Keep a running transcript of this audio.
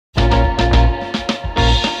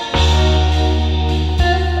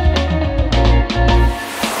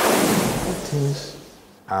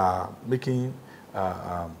making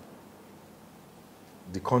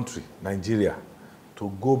the country, Nigeria,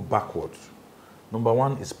 to go backwards. Number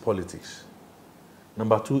one is politics.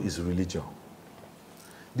 Number two is religion.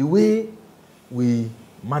 The way we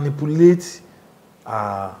manipulate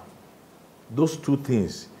those two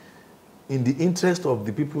things in the interest of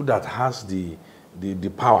the people that has the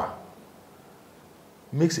power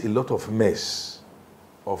makes a lot of mess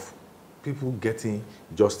of people getting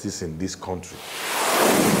justice in this country.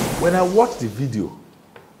 When I watched the video,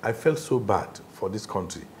 I felt so bad for this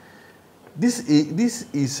country. This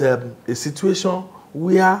is a situation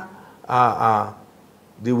where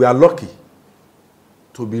they were lucky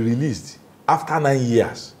to be released after 9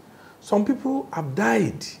 years. Some people have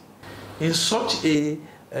died in such a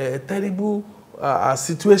terrible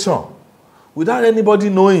situation without anybody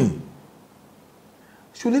knowing.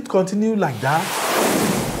 Should it continue like that?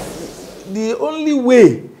 The only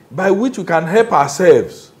way by which we can help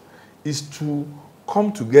ourselves is to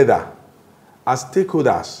come together as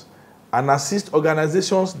stakeholders and assist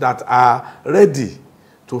organizations that are ready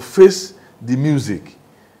to face the music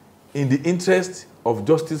in the interest of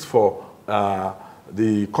justice for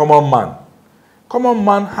the common man. Common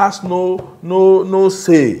man has no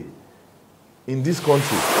say in this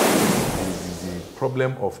country. The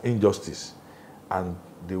problem of injustice, and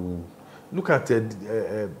they will look at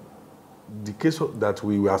the case that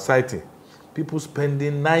we were citing. People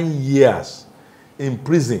spending 9 years in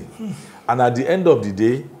prison, and at the end of the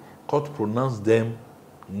day, court pronounced them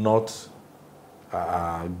not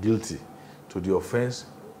guilty to the offense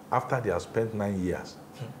after they have spent 9 years.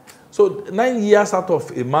 So 9 years out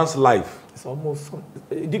of a man's life. It's almost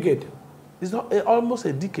a decade. It's not almost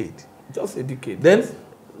a decade. Just a decade. Then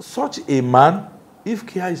such a man, if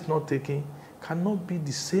care is not taken, cannot be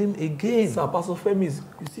the same again. Sir, Pastor FEMI'S,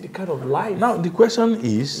 you see the kind of life. Now the question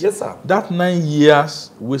is, yes, sir, that 9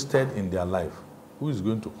 years wasted in their life, who is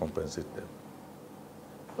going to compensate them?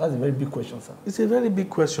 That's a very big question, sir. It's a very big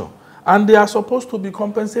question. And they are supposed to be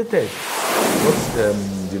compensated. What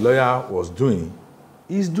the lawyer was doing,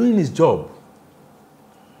 he's doing his job.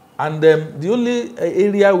 And the only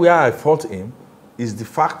area where I fault him is the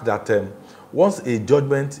fact that once a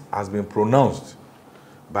judgment has been pronounced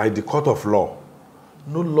by the court of law,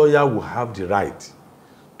 no lawyer will have the right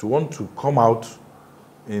to want to come out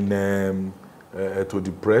in to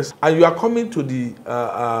the press, and you are coming to the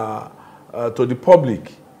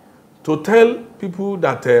public to tell people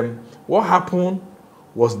that what happened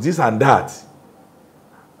was this and that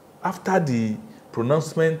after the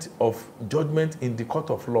pronouncement of judgment in the court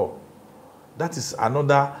of law. That is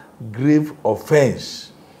another grave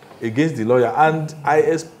offense against the lawyer, and I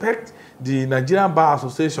expect the Nigerian Bar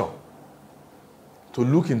Association to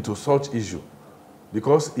look into such issue,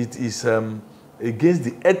 because it is against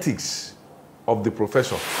the ethics of the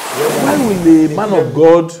profession. Why will a man of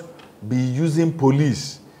God be using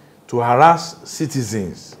police to harass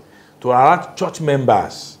citizens, to harass church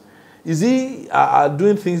members? Is he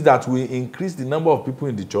doing things that will increase the number of people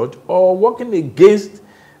in the church, or working against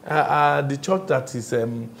the church that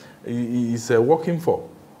is working for,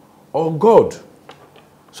 or God?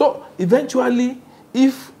 So eventually,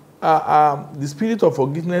 if the spirit of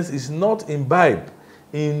forgiveness is not imbibed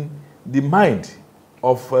in the mind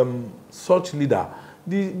of such leader,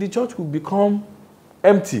 the church will become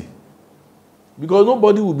empty, because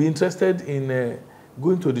nobody will be interested in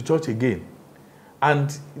going to the church again.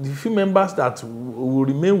 And the few members that will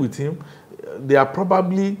remain with him, they are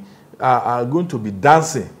probably going to be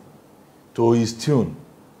dancing to his tune,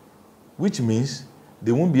 which means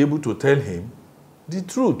they won't be able to tell him the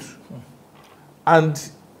truth. And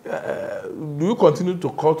do you continue to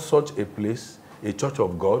call such a place a church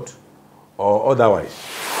of God or otherwise?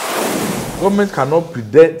 Government cannot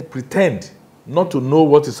pretend not to know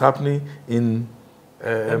what is happening in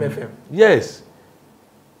MFM. Yes.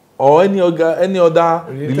 Or any other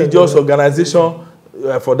religious organization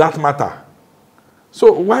for that matter.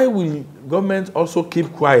 So why will government also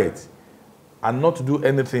keep quiet and not do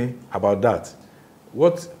anything about that?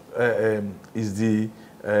 What is the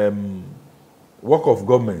work of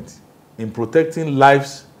government in protecting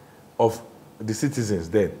lives of the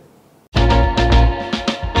citizens then?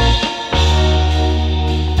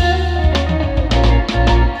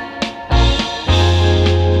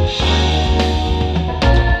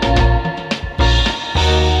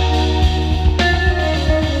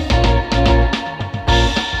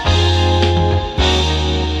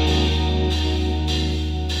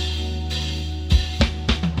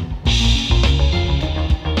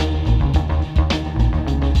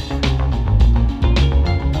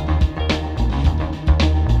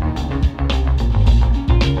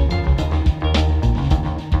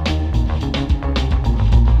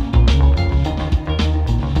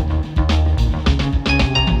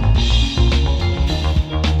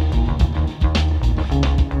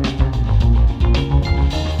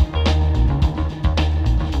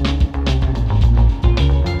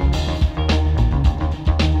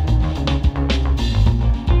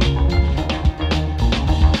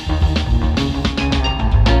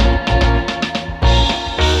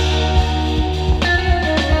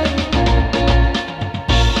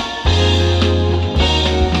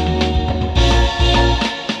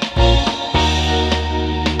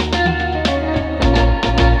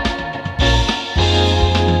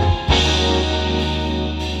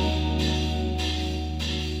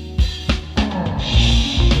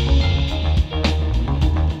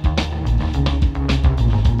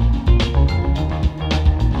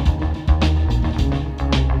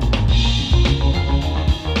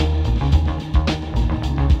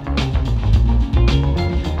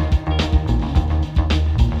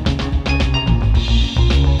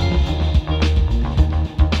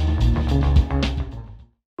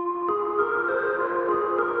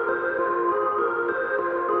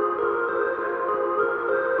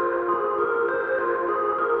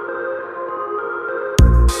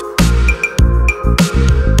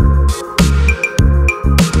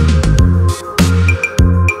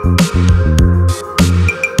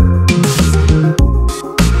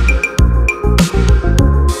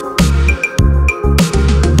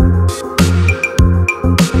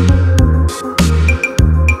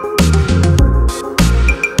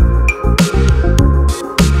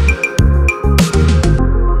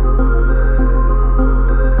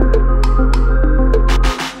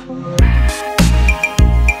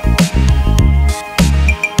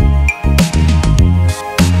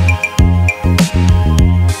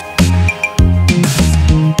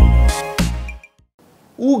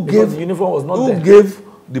 because the uniform was not there. Who gave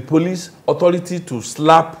the police authority to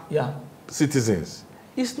slap citizens?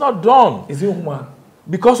 It's not done. It's inhuman.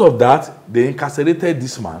 Because of that, they incarcerated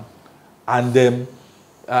this man and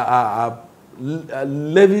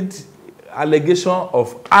levied allegation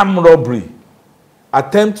of armed robbery,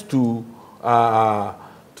 attempt to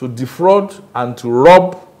defraud and to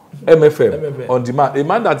rob MFM on demand. A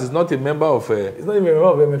man that is not a member of it's not even a member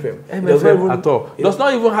of MFM. MFM at all. Does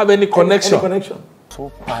not even have any connection. Any connection.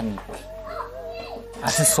 So panic.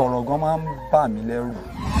 Àti sọ̀rọ̀ gan máa ń bà mí lẹ́rù.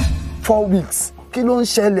 4 weeks. Kí ló ń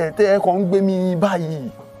ṣẹlẹ̀ tẹ́ ẹ kàn ń gbé mi báyìí?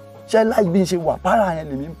 Ṣé láì bí n ṣe wà para yẹn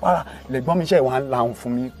lèmi ń para. Lẹ́gbọ́n mi ṣe wà ń lahùn fún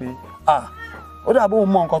mi pé ó dàbí ó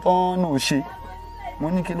mọ nǹkan tó ń ṣe. Mo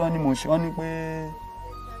ní kí ló ní mo ṣe. Wọ́n ní pé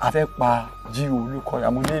a fẹ́ pa G.O.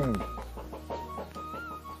 Olúkọ̀yà. Mo ní èmi.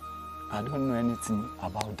 I don't know anything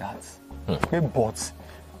about that. Pé but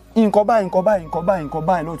nǹkan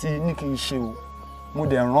báyìí ló ti ní kí n ṣe o. Mo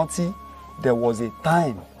dẹ̀ rántí there was a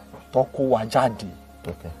time tó kó wa jáde.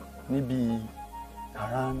 Okay. Níbi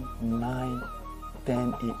around 9-10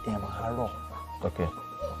 a.m. àárọ̀. Okay.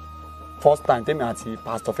 First time tèmi àti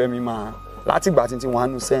Pastor Femi máa láti ìgbà tí wọ́n á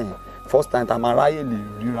nù sẹ́yìn. First time tá máa ráyè lè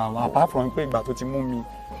ríra wa apart from pé ìgbà tó ti mú mi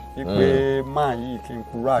wípé máa yìí kí n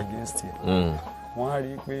kúrò against it. Wọ́n á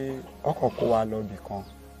rí i pé ọkọ̀ kó wa lọ bì kan.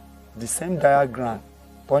 The same diagram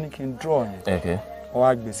tó ní kí n draw yẹn. Wọ́n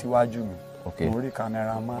á gbé síwájú mi. Mo rí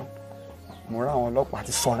cameraman. Mo rá àwọn ọlọ́pàá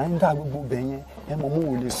àti surrender gbogbo bẹ̀ yẹn. Ẹ mọ̀ mo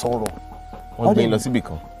ò lè sọ̀rọ̀. Wọ́n gbé yín lọ síbì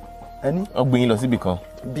kan. Ẹni? Wọ́n gbé yín lọ síbì kan.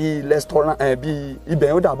 Bí restaurant bí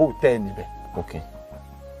ibẹ̀ ó dàbò hotel níbẹ̀. Okay.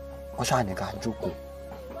 Wọ́n ṣáà ní ká jókòó.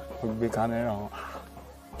 Wọ́n gbé kámẹ́rà wọn.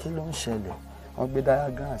 Kí ló ń ṣẹlẹ̀? Wọ́n gbé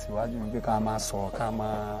diagram síwájú mi pé ká máa sọ̀rọ̀ ká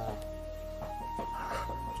máa.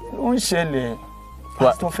 Kí ló ń ṣẹlẹ̀?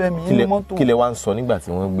 Pastor Femi ní mọ́tò. Kí lẹ wá ń sọ nígbà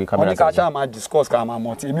tí wọ́n gbé kámẹ́rà síwájú? Wọ́n ní ká ṣáà máa discuss ká máa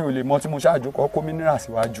mọ̀ tí èmi ò lè mọ̀ tí mo ṣáà jókòó kó mineral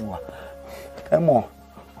síwájú wa. Ẹ mọ̀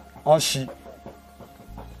wọ́n ṣí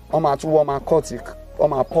wọ́n máa tún wọ́n máa cut wọ́n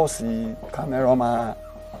máa pause kámẹ́rà wọ́n máa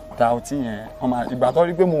da ọtí yẹn wọ́n máa ìgbà tó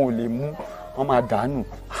rí pé mo ò lè mú wọ́n máa dànù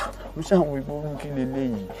mo ṣàwọn ìgbóhùn kí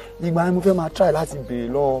leléyìí ìgbà yẹn mo fẹ́ máa try láti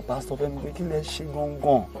béèrè lọ́wọ́ Pastor Femi pé kí lẹ ṣe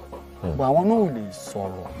gangan gbogbo àwọn náà ò lè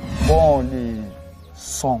sọ̀rọ̀ wọ́n lè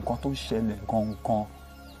sọ nǹkan tó ṣẹlẹ̀ gangan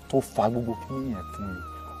tó fa gbogbo kíní yẹn fún mi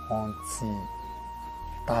until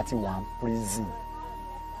 31 prison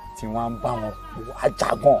tí wọ́n ń bá wọn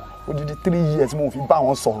ajagan odidi 3 years mo fi bá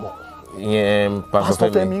wọn sọ̀rọ̀. Ìyẹn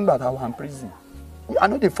Pastor Femi ń gbà tá a wà ní prison I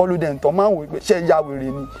no dey follow them tó máa ń wò pé ṣé ya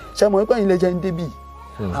wèrè ni ṣé mo pé ilé jẹ́ ń débì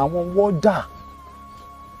àwọn wọ́dà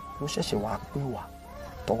ló ṣẹ̀ṣẹ̀ wá pé wá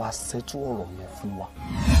tó wá ṣẹ́tú ọ̀rọ̀ yẹn fún wa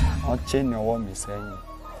wọ́n chain ọwọ́ mi sẹ́yìn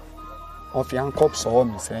wọ́n fi handcuff sọ́wọ́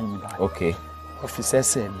mi sẹ́yìn báyìí okay wọ́n fi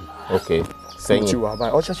sẹ́sẹ̀ mi okay sẹ́yìn mo ti wà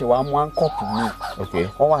báyìí wọ́n ṣẹ̀ṣẹ̀ wá mú handcuff mi okay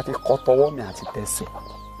wọ́n wá ti kọ́ tọwọ́ mi àti tẹsẹ̀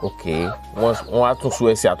okay wọ́n á tún so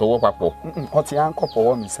ẹsẹ̀ àtọwọ́ papọ̀. wọ́n ti handcuff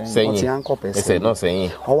ọwọ́ mi sẹ́yìn wọ́n ti handcuff ẹsẹ̀ náà sẹ́yìn.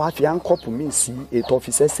 wọ́n wá fi handcuff mi sí ètò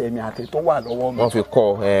ọ́fíìsì mi àti ètò wà lọ́wọ́ mi. wọ́n fi kọ́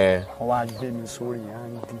wọ́n wá gbé mi sórí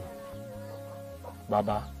hangi.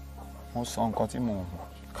 bàbá mo sọ nǹkan tí mo mọ̀.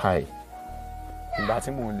 káì. ìgbà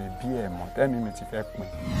tí mo lè bí ẹ̀ mọ̀ tẹ́mi mi ti fẹ́ pin.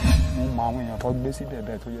 mo mọ àwọn èèyàn tó gbé síbẹ̀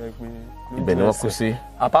bẹ́ẹ̀ tó yẹ pé. ibẹ̀ ni wọ́n kú sí.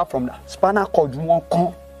 apart from that spinal cord wọn kán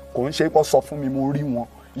kò ń ṣe kó sọ fún mi mo rí wọn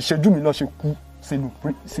ìṣẹ́jú mi lọ ṣe kú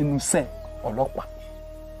sínú cell ọlọ́pàá.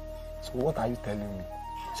 So what are you telling me?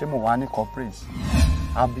 Ṣé mo wà ní corporate?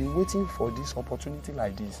 I've been waiting for this opportunity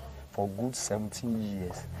like this for good 17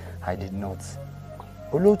 years. I did not.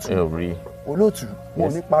 Olóòtú, mo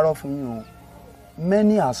ní parọ́ fún yín o.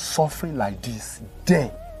 Many are suffering like this there.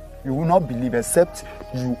 You will not believe except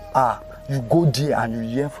you go there and you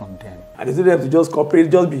hear from them. And they say them to just cooperate,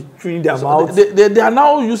 just be chewing their mouth. They are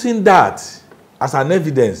now using that as an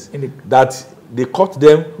evidence that they caught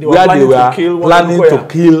them where they were planning to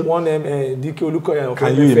kill one DK Olukoya.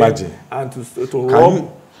 Can you imagine? And to rob.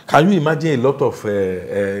 Can you imagine a lot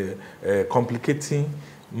of complicating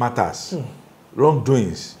matters,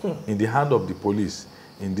 wrongdoings in the hand of the police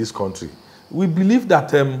in this country? We believe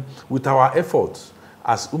that with our efforts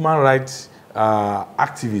as human rights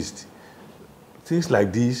activists, things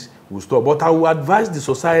like this will stop. But I will advise the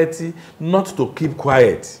society not to keep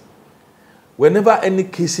quiet. Whenever any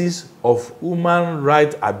cases of human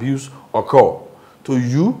rights abuse occur, to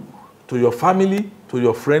you, to your family, to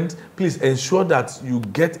your friends, please ensure that you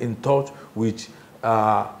get in touch with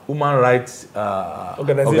human rights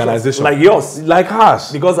organizations like yours, like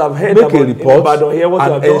us. Because I've heard make about a report Ibadan here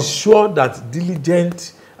what and ensure that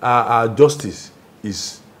diligent justice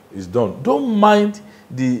is done. Don't mind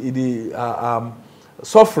the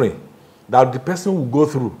suffering that the person will go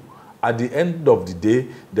through. At the end of the day,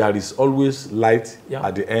 there is always light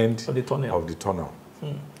at the end of the tunnel.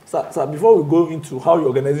 Sir, before we go into how your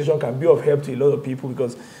organization can be of help to a lot of people,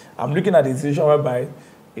 because I'm looking at a situation whereby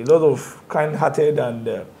a lot of kind-hearted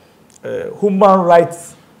and human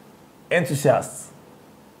rights enthusiasts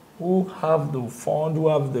who have the fund, who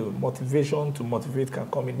have the motivation to motivate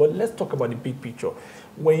can come in. But let's talk about the big picture.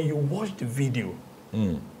 When you watch the video,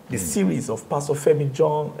 the series of Pastor Femi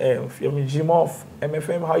Jimo of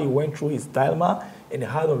MFM, how he went through his dilemma in the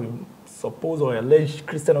heart of a supposed or alleged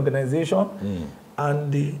Christian organization,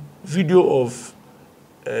 and the video of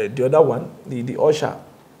the other one, the usher.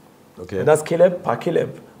 Okay. And that's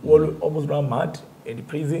Caleb, who almost ran mad in the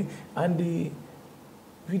prison, and the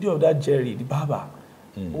video of that Jerry, the barber,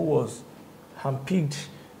 who was handpicked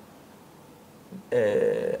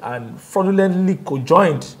and fraudulently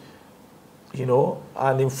conjoined, you know,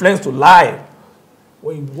 and influenced to lie.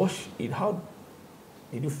 When you watch it, how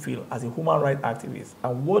did you feel as a human rights activist?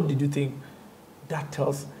 And what did you think that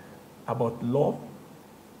tells about law,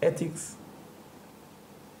 ethics,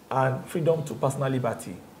 and freedom to personal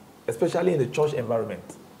liberty, especially in the church environment?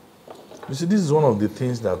 You see, this is one of the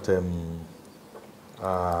things that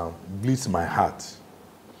bleeds my heart.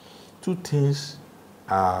 Two things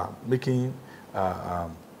are making the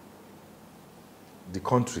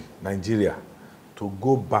country, Nigeria, to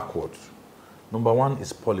go backwards. Number one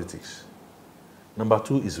is politics. Number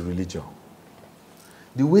two is religion.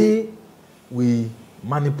 The way we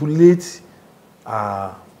manipulate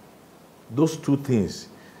those two things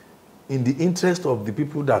in the interest of the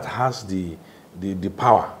people that has the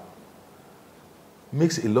power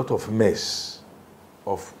makes a lot of mess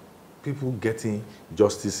of people getting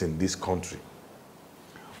justice in this country.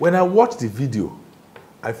 When I watched the video,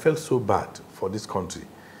 I felt so bad for this country.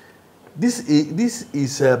 This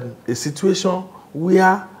is a situation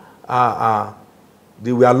where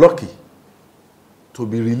they were lucky to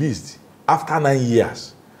be released after 9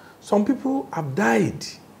 years. Some people have died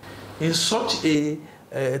in such a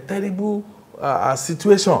terrible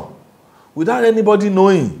situation without anybody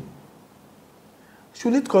knowing.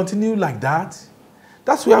 Should it continue like that?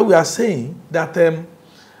 That's why we are saying that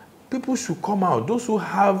people should come out. Those who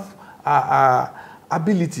have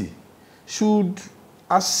ability should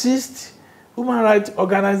assist human rights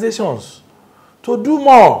organizations to do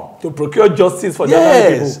more. To procure justice for the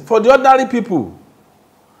ordinary people. For the ordinary people.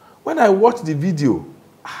 When I watched the video,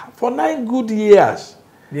 for 9 good years,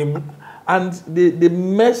 and they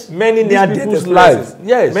messed many people's lives.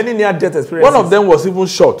 Yes. Many near-death experiences. One of them was even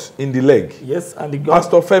shot in the leg. Yes, and the gun.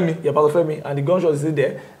 Pastor Femi. Yeah, Pastor Femi. And the gunshot is still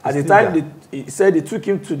there. At the time, he said they took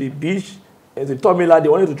him to the beach, the terminal. They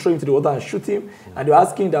wanted to throw him to the water and shoot him. And they were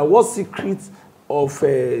asking that, what secret of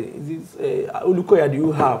Olukoya do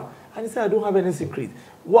you have? And he said, I don't have any secret.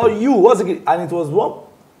 What secret? And it was one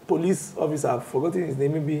police officer, I've forgotten his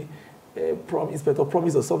name, maybe Inspector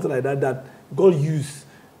Promise or something like that, that God used.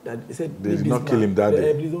 That he said, they did not kill him that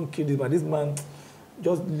day. Please don't kill this man. This man,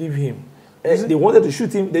 just leave him. They wanted to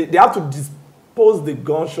shoot him. They have to dispose the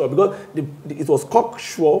gunshot because it was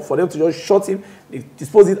cocksure for them to just shot him. They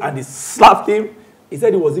disposed it and they slapped him. He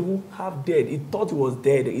said he was even half dead. He thought he was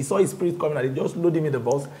dead. He saw his spirit coming and they just loaded him in the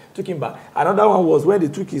bus, took him back. Another one was when they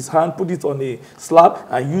took his hand, put it on a slab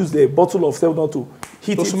and used a bottle of Sevdon to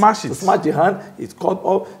hit it. To smash the hand. It cut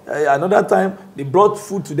off. Another time, they brought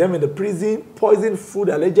food to them in the prison, poisoned food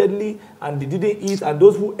allegedly, and they didn't eat, and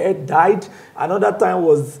those who ate died. Another time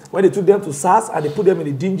was when they took them to SARS and they put them in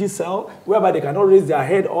a dingy cell, whereby they cannot raise their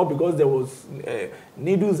head up because there was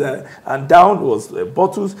needles and down was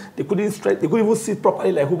bottles. They couldn't even sit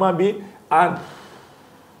properly like human being. And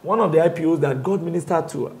one of the IPOs that God ministered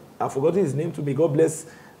to, I've forgotten his name to me, God bless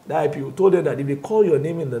the IPO, told them that if they call your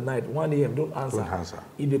name in the night, 1 a.m., don't answer.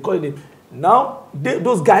 If they call your name. Now,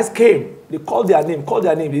 those guys came. They called their name,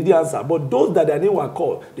 they didn't answer. But those that their name were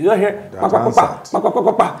called, they don't hear,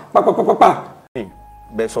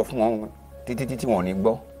 bẹ́ẹ̀ sọ fún wọn títí wọn ní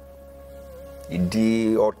gbọ́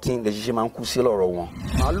ìdí ọtí lè ṣiṣẹ́ máa ń kú sí lọ́rọ̀ wọn.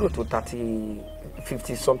 Màá lò tó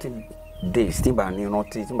 50 something days tí bá ní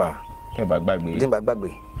rántí tí bá gbàgbé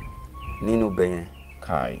nínú bẹ̀yẹn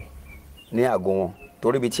ní àgọ́ wọn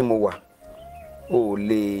torí bí tí mo wà ó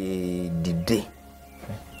lè dìde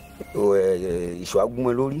ìṣó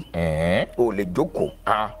agúnmọ́ lórí ó lè jókòó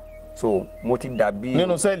so mo ti dàbí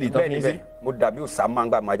nínú sẹ́ẹ̀lì tó fi sí mo dàbí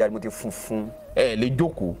òsàmángba máa jáde mo ti funfun lè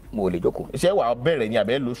jókòó mo lè jókòó ṣé wàá bẹ̀rẹ̀ ní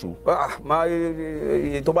abẹ́ lóṣù máa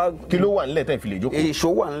tó bá kí ló wà nílẹ̀ tẹ́ fi lè jókòó ìṣó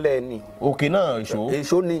wà nílẹ̀ ni òkè náà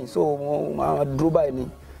ìṣó ni so mo máa dúró báyìí ni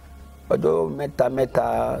ọjọ́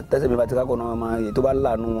mẹ́ta tẹ́sẹ̀ mi bá ti kákọ́ náà máa yẹ tó bá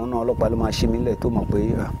láàánú wọn náà ọlọ́pàá ló máa ṣí mi lẹ̀ tó mọ̀ pé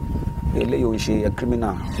eléyìí ò ń ṣe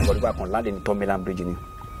criminal ọ̀dọ́gba kan láǹdì ní Tomiland Bridge ni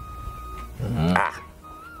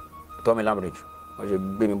Tomiland Bridge wọ́n ṣe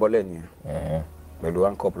gbé mi bọ́lẹ̀ nìyẹn pẹ̀lú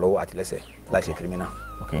handcuff lọ́wọ́ àti lẹ́sẹ̀ láì ṣe criminal.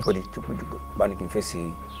 Ó di jùpùjùpù bá ní kí n fèsì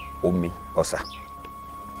omi ọ̀sà.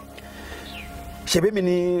 Ṣebí mi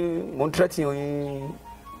ni mo ń tẹ́tí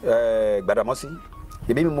Gbàdámọ́sí.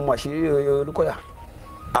 Ṣebí mi mo mọ àṣírí Olúkọ̀yà.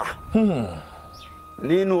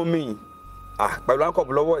 Nínú omi pẹ̀lú handcuff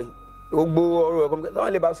lọ́wọ́ yìí gbogbo ọ̀rọ̀ ẹ̀kọ́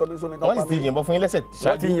táwọn lè bá sọ mí sómi. Wọ́n sì ti yìnbọn fún yín lẹ́sẹ̀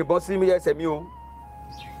ṣáájú. Wọ́n ti yìnbọn sí mi ẹsẹ̀ mi o.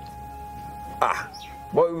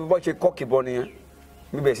 Bọ́ ṣe kọ́ọ̀kì bọ́ nìyẹn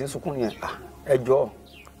mi bẹ̀rẹ̀ sí sunkún nìyẹn. Ẹ jọ̀ọ́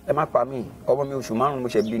ẹ má pa mí, ọmọ mi oṣù 5 mo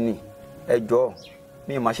ṣe bí ni. Ẹ jọ̀ọ́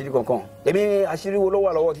mi ì máa ṣírí kankan. Èmi àṣírí wo ló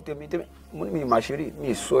wà lọ́wọ́ ti tèmi mo ní mi ì máa ṣírí mi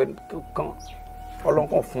ì sọ ẹni kankan.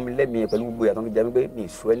 Ọlọ́nkàn fún mi lẹ́mìí pẹ̀lú gbogbo ìyàtọ̀ mi jẹ́ mi pé mi ì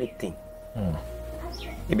sọ anything.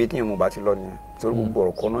 Ibi tí mo bá ti lọ nìyẹn torí gbogbo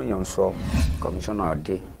ọ̀rọ̀ kan náà yẹn ń sọ kọmíṣánná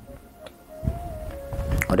Adé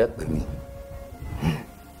ọ̀dẹ́ pè mí.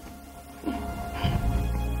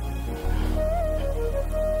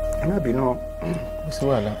 Ẹ má bínú ọ. Sí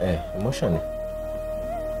wàhálà emotion ni.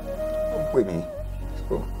 Ó pè mí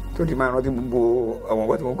tó di máa rántí gbogbo àwọn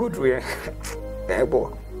ọgbọ́n tí mo kó tu yẹn ẹ bọ̀.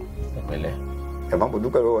 Ẹ pẹ̀lẹ́. Ẹ má bójú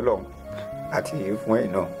pẹ̀lú Ọlọ́run àti fún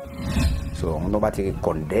ẹ̀ náà. So àwọn tó bá ti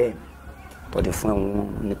condemn tó ti fún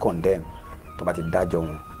ẹ̀ ní condemn tó bá ti dájọ́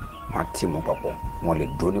wọn wọ́n ti mú papọ̀ wọ́n lè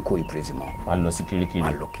dúró ní kórìí prison mọ́. Wọ́n lọ sí kirikiri.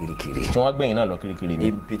 Wọ́n lọ kirikiri. Tí wọ́n gbẹ̀yìn náà lọ kirikiri ni.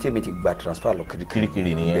 Ibi tí mi ti gba transfer lọ kirikiri.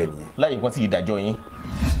 Kirikiri nìyẹn. Láyé nǹkan tí ìdájọ́ yín.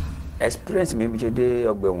 Experience mi bí ṣe dé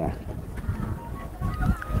ọgbẹ́ wọn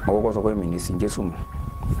mo kọ́kọ́ sọ pé mi ní sin Jésù mọ́.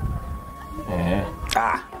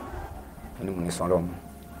 Mo ní mo ní san lọ́mọ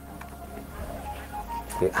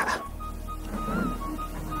pé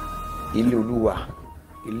ilé Olúwa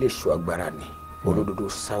ilé ìṣọ́ agbára ni olódodo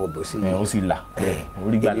sáwọ bó sí ó sì là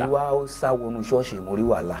orí gbàlà. èmi wá ó sáwọ inú ṣọ́ọ̀ṣì mo rí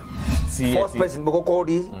wàhálà. First person mo kọ́kọ́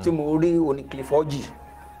rí tí mo rí oní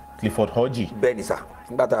Clifford Hodge. Bẹ́ẹ̀ ni sà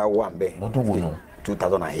nígbà tá a wà ń bẹ̀. Ọdún wo nù?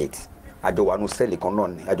 2008 àjọ wà nù sẹ́ẹ̀lì kan náà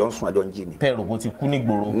ni àjọ ń sùn àjọ ń jí ni. Tẹ́ẹ̀rù bó ti kú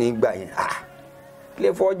nígboro. Nígbà yẹn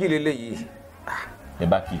Clifford Hodge lélẹ́yìí. Ẹ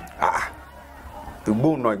bá kí.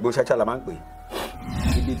 Ìgbóhùnà ìgbóṣáṣá la máa ń pè.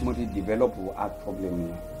 Ibi tí mo ti develop heart problem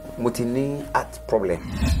ni mo ti ní heart problem.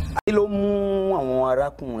 Kí ló mú àwọn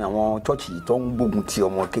arákùnrin àwọn chọ́ọ̀chì tó ń gbógun ti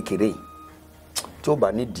ọmọ kékeré yìí tí ó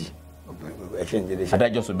bá nídìí ẹ̀ṣẹ̀ ń jẹ́lẹ́ṣẹ̀.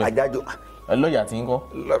 Adájọ́ sọ bẹ́ẹ̀. Adájọ́. Lọ́ọ̀yà tí ń kọ́.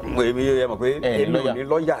 Èmi yẹ mọ̀ pé èmi ò ní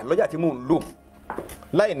lọ́ọ̀yà tí mò ń lò.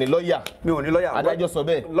 Láì ní lọ́ọ̀yà. Mi ò ní lọ́ọ̀yà. Adájọ́ sọ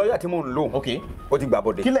bẹ́ẹ̀. Lọ́ọ̀yà tí mò ń lò. Ok. Ó ti gbà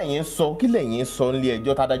bọ̀dẹ̀. Kí lẹ̀yin sọ nílé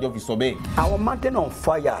ẹjọ́ tádájọ́ fi sọ bẹ́ẹ̀? Àwọn mountain on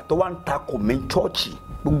fire tó wá ń takò mí chọ́ọ̀chì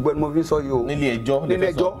gbogbo ẹni mo fi sọ yìí o. Nílé ẹjọ́.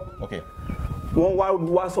 Nílé ẹjọ́. Ok. Wọ́n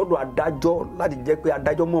wá sọ́dọ̀ adájọ́ láti jẹ́ pé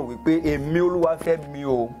adájọ́ mọ̀ wípé èmi Olúwafẹ́mi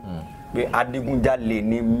o pé adigunjalè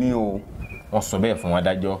ni mí o. Wọ́n sọ bẹ́ẹ̀ fún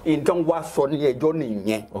adájọ́. Ìtàn wá sọ ní ẹjọ́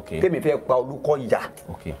nìyẹn tèmi fẹ́ pa Olúkọ̀yà.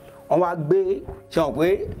 Wọ́n wá gbé ṣe hàn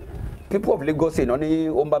pé people of Lagos ṣe náà ní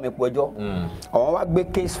ó ń bá mi pọ̀ ẹjọ́. Àwọn wá gbé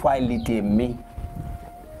case file tèmi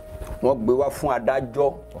wọ́n gbé wá fún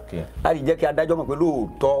adájọ́ láti jẹ́ kí adájọ́ mọ̀ pé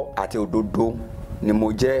lóòótọ́ àti òdodo ni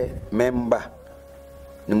mo jẹ́ mẹ́mbà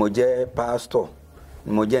ni mo jẹ́ pásítọ̀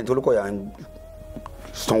ni mo jẹ́ ẹni tó Olúkọ̀yà ń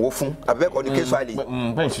sanwó fún abẹ́ẹ̀kọ́ ní case file.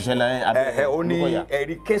 Bẹ́ẹ̀ ṣiṣẹ́ láyé abẹ́ẹ̀kọ́ ó ní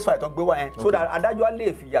ẹ̀rí case file tó gbé wá yẹn so that adájọ́ á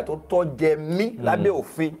lè fìyà tó tọ́ jẹ mí lábẹ́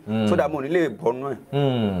òfin so that mo ní lè bọ́nú ẹ̀.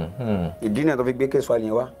 Ìdí náà tó fi gbé case file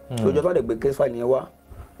yẹn wá lójọ́ tó lè gbé case file yẹn wá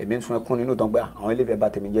èmi ń sun ẹkún nínú tán gbé àwọn ilé ìfẹ́ bá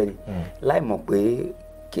tèmi jẹ́ ni láì mọ̀ pé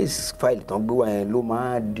case file tán gbé wá yẹn ló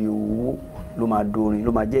máa di owó ló máa dorin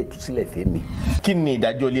ló máa jẹ́ ìtúsílẹ̀ fẹ́mi. Kí ni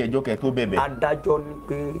ìdájọ́ ilé ẹjọ́ kẹ́ tó bẹ̀bẹ̀? Adájọ́ ní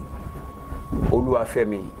pé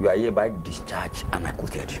Olúwafẹ́mi you are hereby discharged and I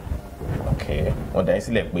quoted you. Ok wọ́n dá yín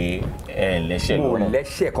sílẹ̀ pé ẹ lẹ́ṣẹ̀ lọ́rùn. Mo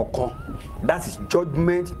lẹ́ṣẹ̀ kankan. That is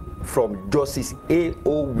judgement from Justice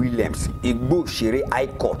A.O. Williams Igbó Òṣèré High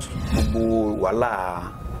Court. Gbogbo wàhálà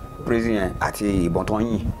prison yẹn àti ìbọn tó ń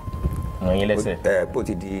yìn. Wọ́n yín lẹ́sẹ̀. Bó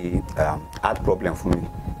ti di heart problem fún mi.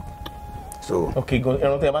 So. Ok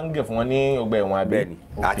ẹran tẹ ẹ bá ń gẹ̀ fún wọn ní ọgbà ẹ̀wọ̀n abẹ́. Bẹ́ẹ̀ni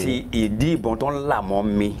àti ìdí ìbọn tó ń là mọ́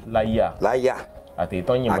mi. Láyà. Àti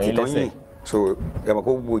ìtọ́yìn mọ́ yín lẹ́sẹ̀. So ẹ mọ̀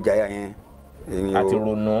kó gbogbo ìjayà yẹn. Àti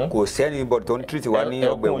ronú. Kò sẹ́ni bọ́dì tó ń treat wa ní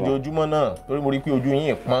ọgbà ẹ̀wọ̀n. Ẹkún ojoojúmọ́ náà torí mo rí pé ojú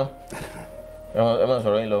yín pọ́n. Ẹ máa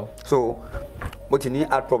sọ̀rọ̀ yín lọ. So mo ti ní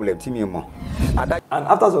heart problem tí mi mọ̀. And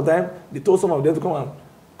after some time they told some of them to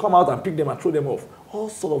come out and pick them and throw them off. All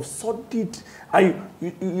sort of sordid, and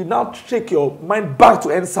you now shake your mind back to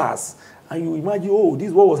NSAS and you imagine, oh, this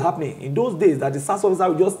is what was happening in those days, that the SARS officer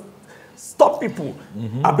would just stop people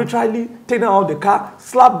arbitrarily, take them out of the car,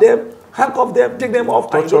 slap them, handcuff them, take them off,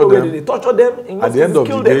 torture them. They torture them. At the end of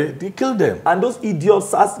the day, they kill them. And those idiot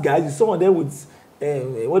SARS guys, some of them with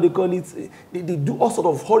what they call it, they do all sort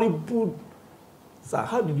of horrible. Sir,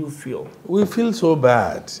 how did you feel? We feel so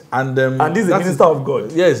bad, and this is the minister of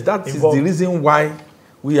God. Yes, that is the reason why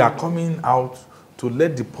we are coming out to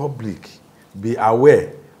let the public be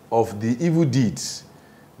aware of the evil deeds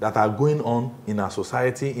that are going on in our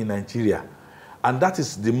society in Nigeria. And that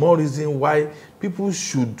is the more reason why people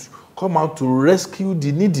should come out to rescue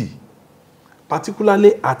the needy,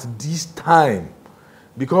 particularly at this time.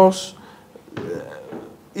 Because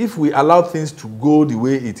if we allow things to go the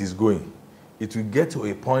way it is going, it will get to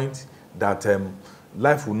a point that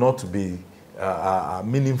life will not be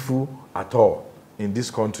meaningful at all in this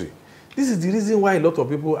country. This is the reason why a lot of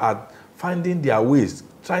people are finding their ways,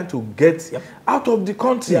 trying to get out of the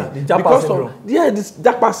country. Yeah, the Japa syndrome. This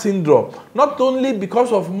Japa syndrome. Not only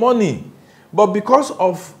because of money, but because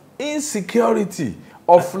of insecurity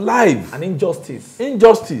of life. And injustice.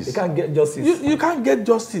 Injustice. They can't get justice. You can't get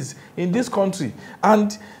justice in this country.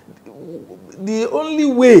 And the only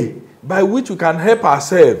way by which we can help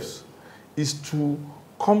ourselves is to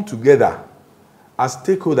come together as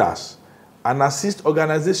stakeholders and assist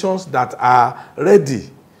organizations that are ready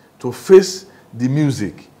to face the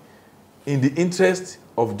music in the interest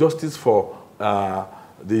of justice for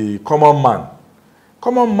the common man.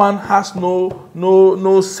 Common man has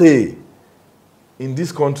no say in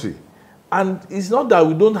this country. And it's not that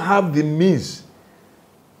we don't have the means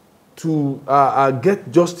to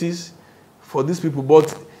get justice for these people,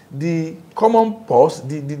 but the common purse,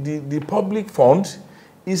 the public fund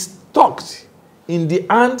is stuck in the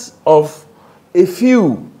hands of a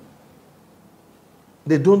few.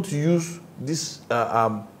 They don't use this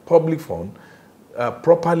public fund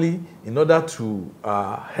properly in order to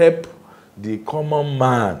help the common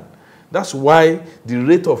man. That's why the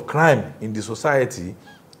rate of crime in the society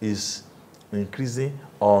is increasing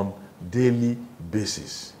on daily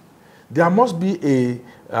basis. There must be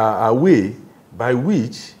a way by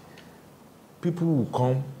which people will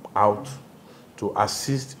come out to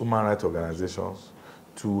assist human rights organizations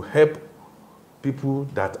to help people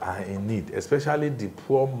that are in need, especially the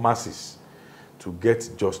poor masses, to get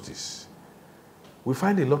justice. We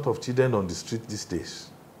find a lot of children on the street these days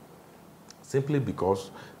simply because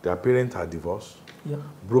their parents are divorced,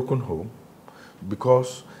 broken home,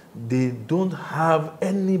 because they don't have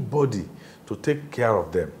anybody to take care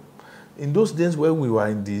of them. In those days when we were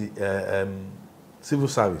in the civil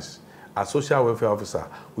service, as social welfare officer,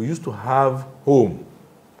 we used to have home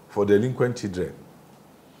for delinquent children,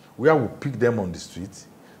 where we pick them on the street,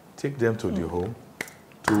 take them to the home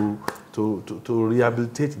to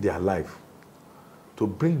rehabilitate their life, to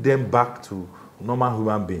bring them back to normal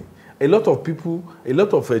human being. A lot of people, a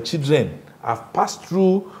lot of children have passed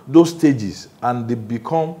through those stages and they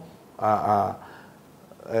become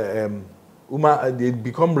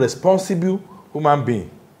responsible human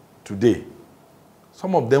beings today.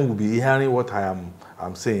 Some of them will be hearing what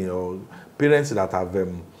I'm saying, or parents that have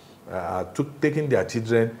taken their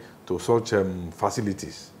children to such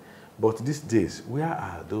facilities. But these days, where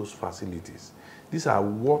are those facilities? These are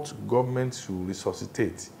what government should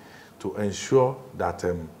resuscitate to ensure that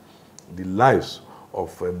the lives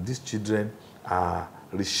of these children are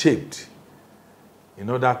reshaped in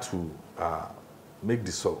order to make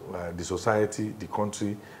the society, the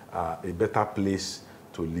country, a better place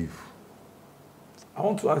to live. I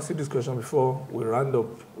want to ask you this question before we round up,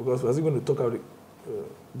 because we're going to talk about the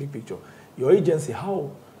big picture. Your agency, how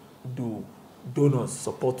do donors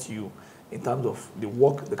support you in terms of the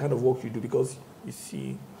work, the kind of work you do? Because you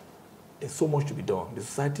see, there's so much to be done. The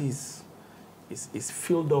society is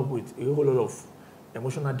filled up with a whole lot of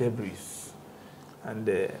emotional debris, and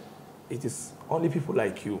it is only people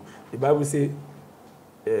like you. The Bible says,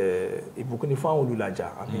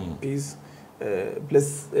 peace,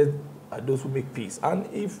 blessed are those who make peace. And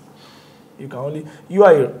if you can only, you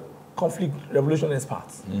are a conflict resolution expert,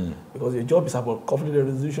 because your job is about conflict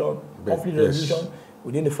resolution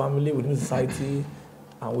within the family, within the society,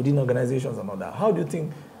 and within organizations and all that. How do you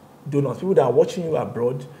think donors, people that are watching you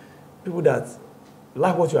abroad, people that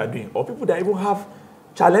like what you are doing, or people that even have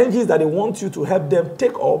challenges that they want you to help them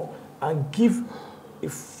take up and give a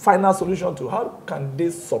final solution to, how can they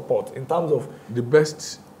support in terms of the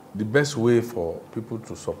best way for people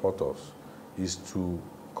to support us is to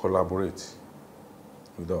collaborate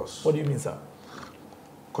with us. What do you mean, sir?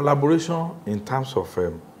 Collaboration in terms of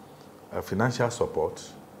financial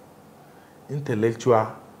support, intellectual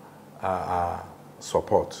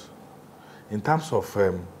support, in terms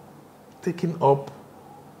of taking up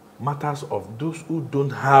matters of those who don't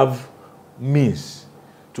have means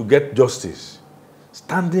to get justice,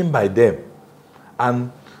 standing by them.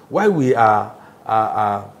 And while we are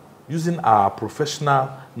using our professional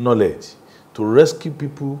knowledge to rescue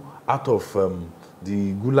people out of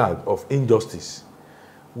the gulag of injustice,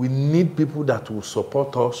 we need people that will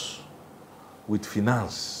support us with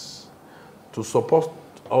finance, to support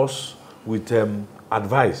us with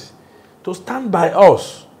advice, to stand by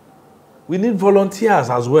us. We need volunteers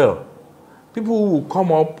as well. People who will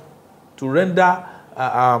come up to render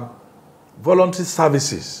voluntary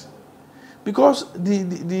services. Because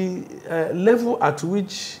the level at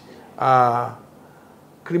which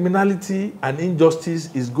criminality and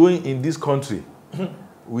injustice is going in this country,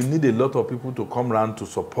 we need a lot of people to come around to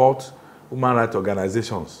support human rights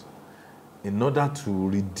organizations in order to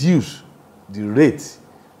reduce the rate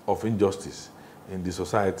of injustice in the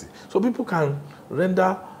society. So people can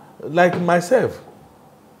render, like myself,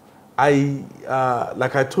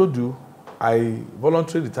 like I told you, I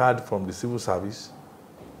voluntarily retired from the civil service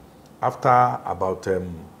after about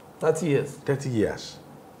 30 years. 30 years.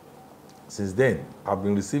 Since then, I've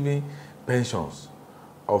been receiving pensions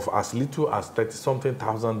of as little as 30-something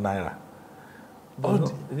thousand naira.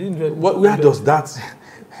 Where does that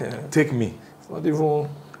take me? It's not even...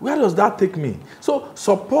 Where does that take me? So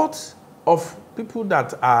support of people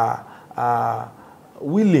that are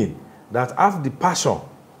willing, that have the passion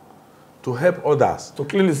to help others. To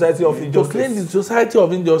clean the society of injustice. To clean the society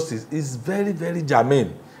of injustice is very, very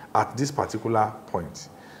germane at this particular point.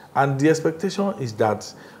 And the expectation is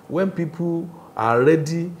that when people are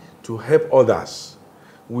ready to help others,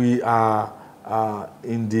 we are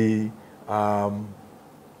in the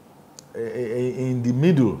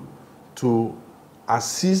middle to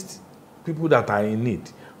assist people that are in need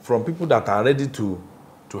from people that are ready to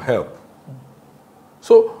help.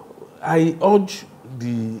 So I urge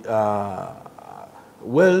the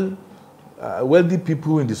wealthy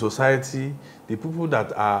people in the society, the people that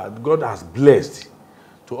God has blessed,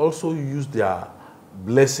 to also use their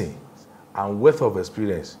blessings and wealth of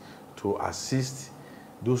experience to assist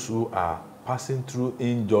those who are passing through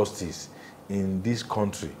injustice in this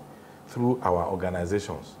country through our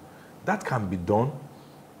organizations. That can be done,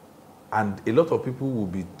 and a lot of people will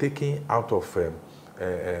be taken out of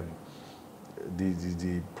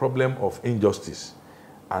the problem of injustice,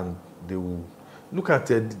 and they will look at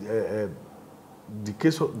the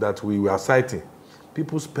case that we were citing,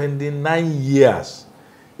 people spending 9 years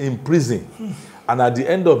in prison, and at the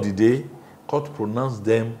end of the day, court pronounced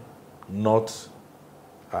them not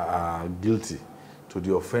guilty to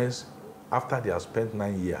the offense after they have spent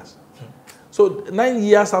 9 years. So 9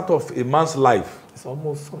 years out of a man's life. It's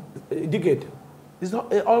almost a decade. It's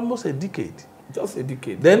not almost a decade. Just a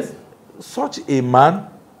decade. Then such a man,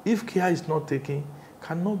 if care is not taken,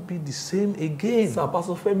 cannot be the same again. So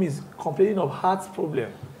Pastor Femi is complaining of heart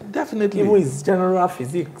problem. Definitely. Even his general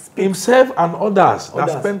physics. Himself and others that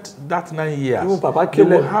spent that 9 years. Even Papa they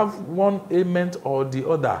will Kehinde. have one ailment or the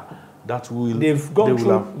other that will... They've gone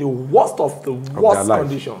through the worst of the worst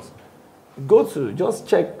conditions. Go to, just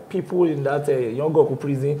check people in that Yongoku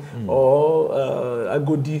prison or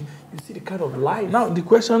Agodi. You see the kind of life. Now, the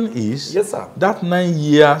question is, yes, sir, that 9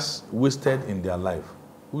 years wasted in their life,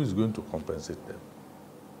 who is going to compensate them?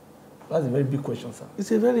 That's a very big question, sir.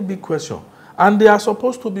 It's a very big question. And they are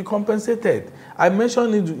supposed to be compensated. I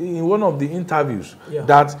mentioned it in one of the interviews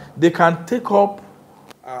that they can take up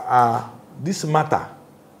this matter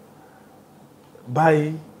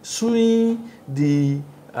by suing the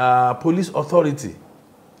police authority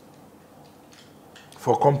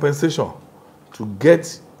for compensation to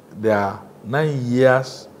get their 9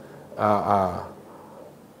 years that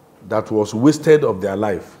was wasted of their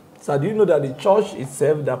life. So do you know that the church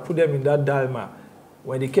itself that put them in that dilemma,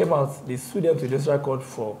 when they came out, they sued them to the district court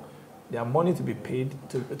for their money to be paid,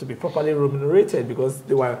 to be properly remunerated, because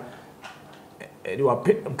they were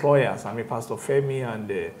paid employers. I mean, Pastor Femi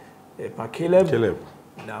and Pa Caleb.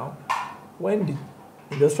 Now, when the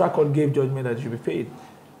industrial court gave judgment that they should be paid,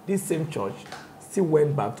 this same church still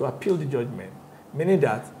went back to appeal the judgment, meaning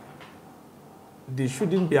that they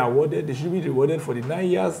shouldn't be awarded, they should be rewarded for the 9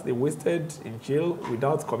 years they wasted in jail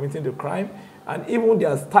without committing the crime, and even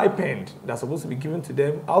their stipend that's supposed to be given to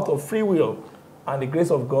them out of free will and the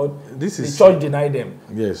grace of God, the church denied them.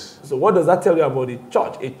 Yes. So what does that tell you about the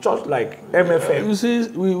church? A church like MFM. You see,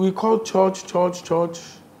 we call church.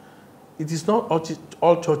 It is not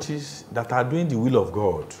all churches that are doing the will of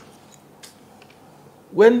God.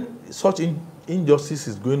 When such injustice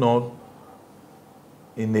is going on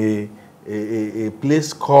in a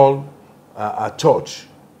place called a church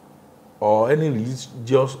or any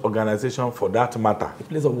religious organization for that matter, a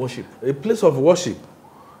place of worship. A place of worship.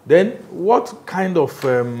 Then what kind of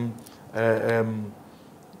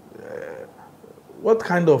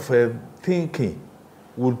thinking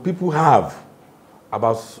would people have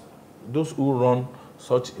about those who run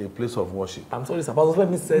such a place of worship? I'm sorry, sir. Pastor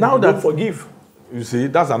Femi said now don't forgive. You see,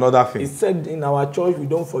 that's another thing. He said in our church, we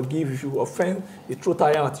don't forgive. If you offend, they throw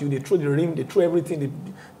tire at you, they throw the rim, they throw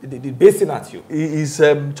everything, the basin at you. Is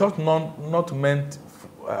church not meant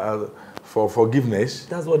for forgiveness?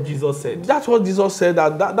 That's what Jesus said. That's what Jesus said.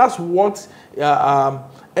 That's what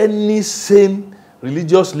any sane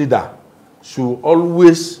religious leader should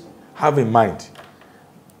always have in mind.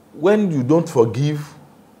 When you don't forgive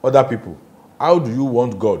other people, how do you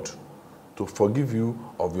want God to forgive you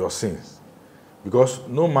of your sins? Because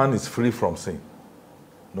no man is free from sin.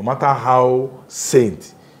 No matter how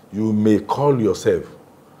saint you may call yourself,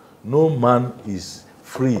 no man is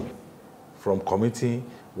free from committing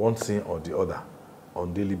one sin or the other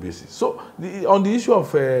on daily basis. So on the issue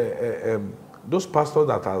of those pastors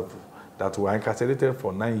that were incarcerated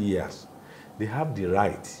for 9 years, they have the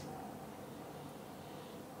right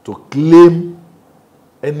to claim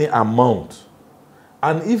any amount.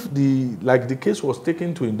 And if the case was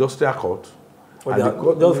taken to industrial court, for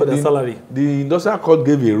their salary, the industrial court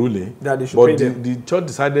gave a ruling, that they should but pay them. The church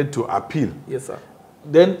decided to appeal. Yes, sir.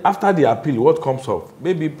 Then after the appeal, what comes up?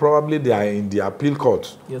 Maybe probably they are in the appeal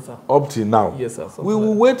court. Yes, sir. Up till now. Yes, sir. We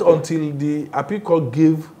will wait until the appeal court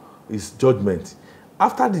gave its judgment.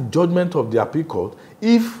 After the judgment of the appeal court,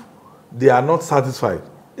 if they are not satisfied,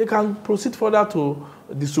 they can proceed further to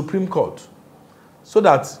the Supreme Court, so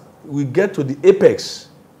that we get to the apex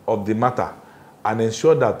of the matter and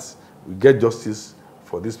ensure that we get justice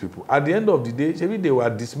for these people. At the end of the day, maybe they were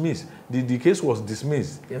dismissed. The case was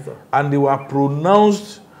dismissed. Yes, sir. And they were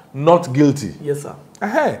pronounced not guilty. Yes, sir.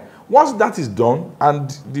 Once that is done and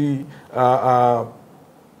the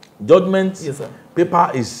judgment yes, sir.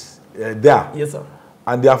 paper is there, yes, sir.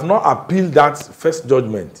 And they have not appealed that first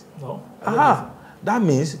judgment, no. That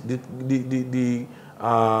means the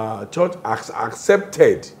church has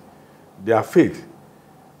accepted their faith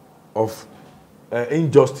of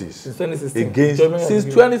injustice since 2016. Since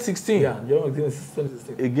 2016. Yeah, since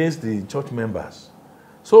 2016. Against the church members.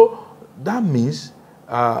 So that means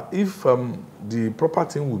if the proper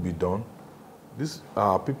thing will be done, these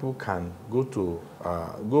people can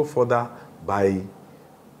go further by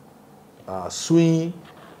suing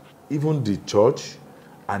even the church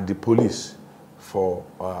and the police for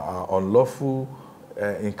unlawful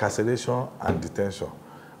incarceration and detention.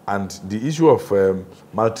 And the issue of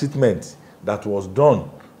maltreatment that was done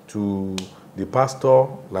to the pastor,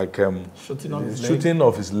 like shooting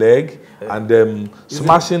of his leg and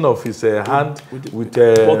smashing of his hand with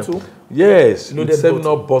bottle. Yes, with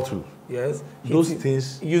 7-Up bottle. Yes. Those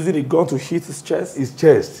things. Using a gun to hit his chest.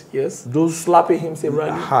 Yes. Those slapping him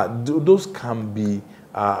severally. Those can be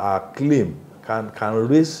a claim, can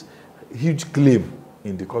raise huge claim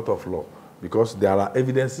in the court of law, because there are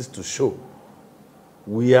evidences to show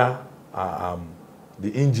where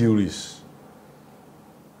the injuries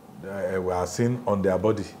were seen on their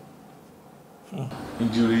body.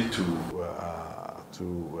 Injury to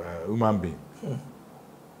human being.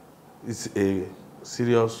 It's a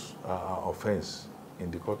serious offense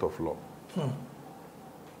in the court of law.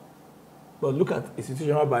 But look at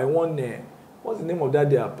institutional by one. What's the name of that?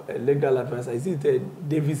 Their legal advisor. Is it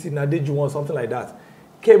Davis Nadejuwon or something like that?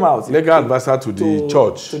 Came out. Legal advisor to the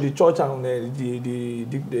church. To the church and the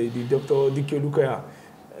Dr. Dike Olukoya.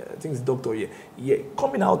 I think it's doctor. Yeah.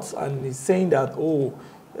 Coming out and he's saying that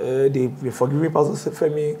they were forgiving Pastor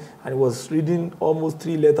Femi, and he was reading almost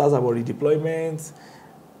 3 letters about redeployment,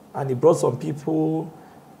 and he brought some people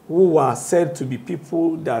who were said to be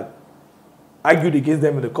people that argued against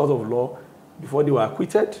them in the court of law before they were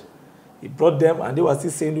acquitted. He brought them, and they were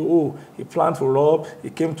still saying, he planned to rob,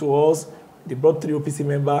 he came to us. They brought 3 OPC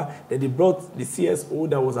members. Then they brought the CSO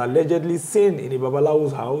that was allegedly seen in a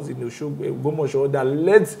Babalawo's house in Ogbomoso that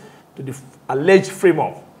led to the alleged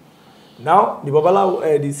frame-up. Now, the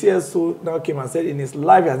CSO now came and said in his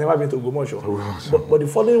life he has never been to Ogbomoso. But the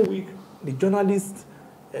following week, the journalist,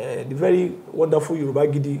 the very wonderful Yoruba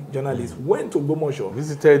Gidi journalist, went to Ogbomoso.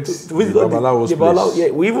 Visited the Babalawo's place. Yeah,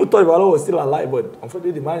 we even thought Babalawo was still alive, but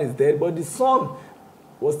unfortunately the man is dead. But the son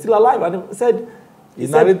was still alive, and he said, He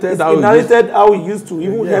narrated how he used to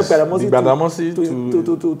even help Gbadamosi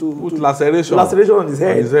to put laceration on his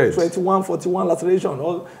head. 21, 41 laceration,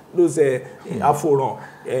 all those Aforon,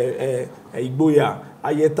 Igboya,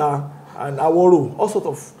 Ayeta, and Aworu, all sort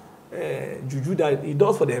of juju that he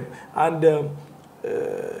does for them. And the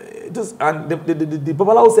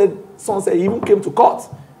Babalawo son said he even came to court,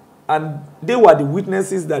 and they were the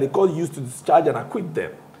witnesses that the court used to discharge and acquit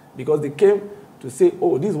them, because they came to say,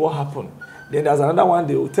 this is what happened. Then there's another one,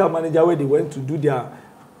 the hotel manager, where they went to do their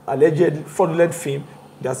alleged fraudulent film.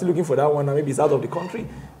 They're still looking for that one, and maybe it's out of the country,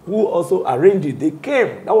 who also arranged it. They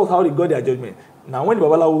came. That was how they got their judgment. Now, when the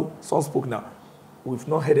Babalawo son spoke now, we've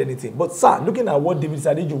not heard anything. But sir, looking at what David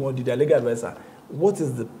Sadejuwon did, their legal advisor, what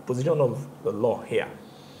is the position of the law here?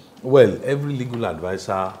 Well, every legal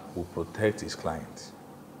advisor will protect his client,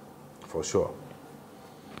 for sure.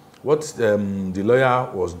 What the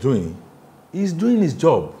lawyer was doing, he's doing his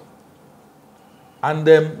job. And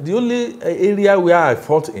the only area where I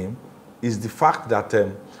fault him is the fact that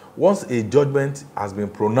once a judgment has been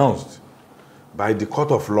pronounced by the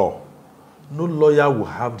court of law, no lawyer will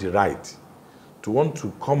have the right to want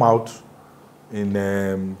to come out in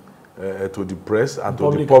to the press and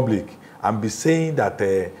to the public and be saying that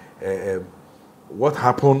what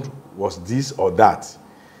happened was this or that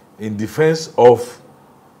in defense of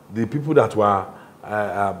the people that were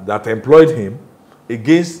that employed him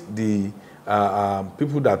against the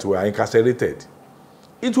people that were incarcerated.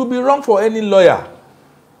 It would be wrong for any lawyer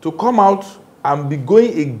to come out and be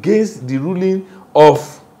going against the ruling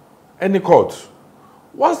of any court.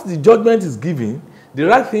 Once the judgment is given, the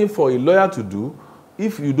right thing for a lawyer to do,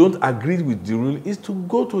 if you don't agree with the ruling, is to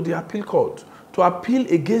go to the appeal court to appeal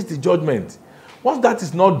against the judgment. Once that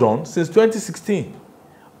is not done, since 2016,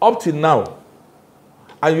 up till now,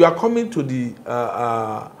 and you are coming to the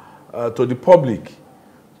public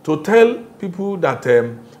to tell people that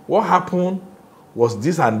what happened was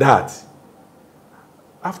this and that,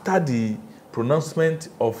 after the pronouncement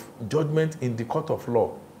of judgment in the court of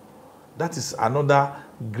law, that is another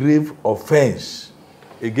grave offense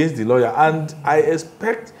against the lawyer. And I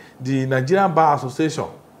expect the Nigerian Bar Association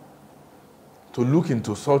to look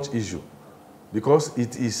into such issue, because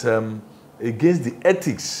it is against the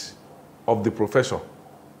ethics of the profession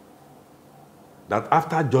that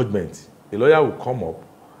after judgment, a lawyer will come up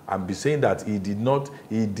and be saying that he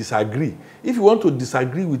disagree. If you want to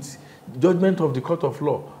disagree with judgment of the court of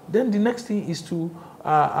law, then the next thing is to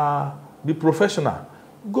be professional.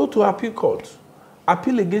 Go to appeal court,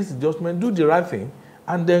 appeal against the judgment, do the right thing,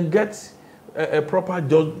 and then get a proper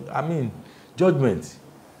judgment.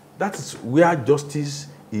 That is where justice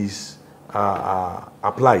is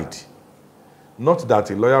applied. Not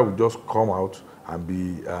that a lawyer will just come out and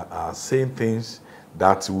be saying things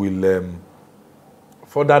that will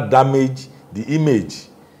further damage the image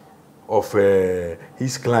of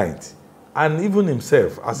his client and even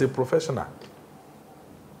himself as a professional.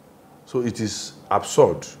 So it is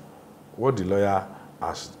absurd what the lawyer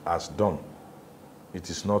has done. It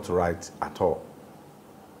is not right at all.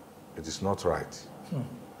 It is not right.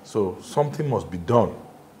 So something must be done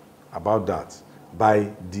about that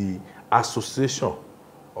by the association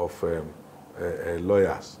of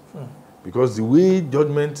lawyers. Because the way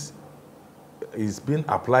judgment is being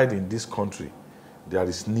applied in this country, there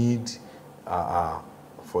is need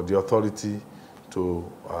for the authority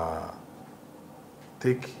to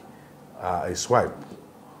take a swipe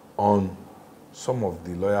on some of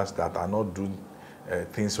the lawyers that are not doing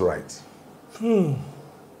things right.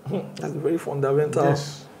 That's a very fundamental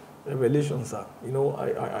revelation, sir. You know,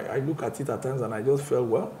 I look at it at times and I just feel,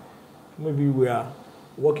 well, maybe we are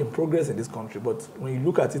work in progress in this country. But when you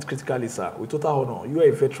look at it critically, sir, with total honor, you are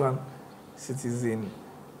a veteran citizen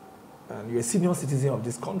and you're a senior citizen of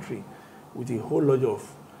this country with a whole lot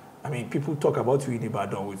of, people talk about you in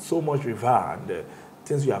Ibadan with so much revere and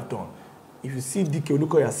things you have done. If you see DK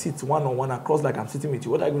Olukoya sit one-on-one across like I'm sitting with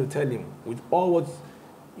you, what are you going to tell him? With all what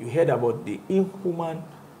you heard about the inhuman,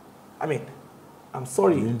 I'm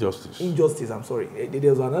sorry. Injustice, I'm sorry. There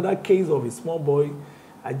was another case of a small boy,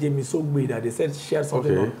 Ajemi, that they said shared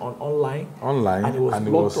something online. And he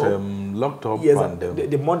was locked up. Yes, and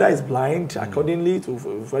the mother is blind, accordingly to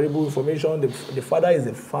variable information. The father is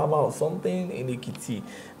a farmer or something in Ekiti.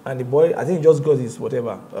 And the boy, I think he just got his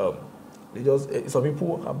whatever. Some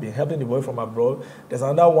people have been helping the boy from abroad. There's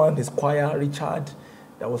another one, his choir, Richard,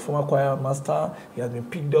 that was former choir master. He has been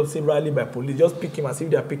picked up severally by police. Just pick him as if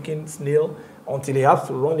they are picking snail until he has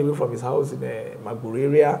to run away from his house in the Magbur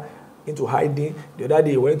area into hiding. The other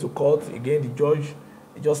day he went to court. Again, the judge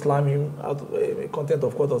just slammed him out of contempt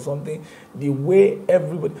of court or something. The way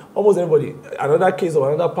almost everybody, another case of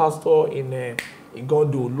another pastor in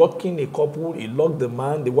Gondo, locking a couple. He locked the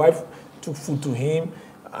man. The wife took food to him.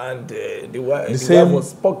 And the wife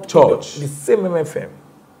was spoke church. The same MFM.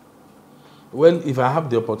 Well, if I have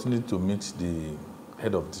the opportunity to meet the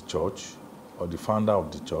head of the church or the founder of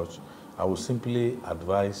the church, I will simply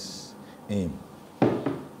advise him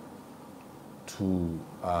to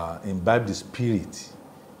imbibe the spirit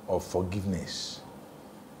of forgiveness,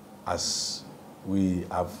 as we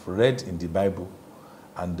have read in the Bible,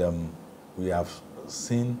 and we have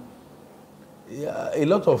seen a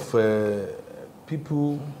lot of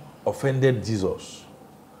people offended Jesus.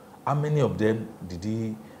 How many of them did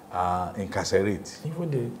he incarcerate. Even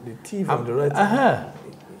the thief on the right.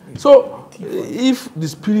 So, if the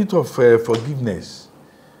spirit of forgiveness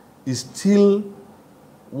is still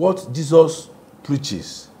what Jesus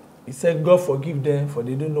preaches, he said, God forgive them, for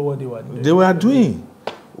they don't know what they were doing. They were doing.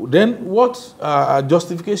 Then what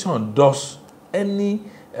justification does any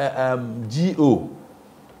GO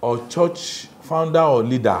or church founder or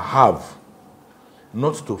leader have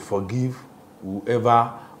not to forgive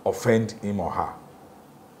whoever offend him or her?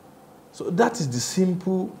 So that is the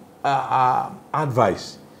simple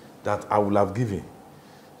advice that I would have given.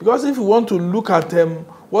 Because if you want to look at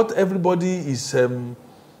what everybody is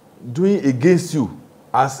doing against you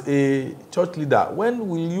as a church leader, when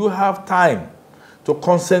will you have time to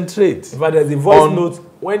concentrate? In fact, there's a voice note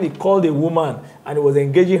when he called a woman and he was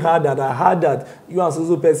engaging her that I heard that you and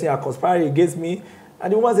so person are conspiring against me.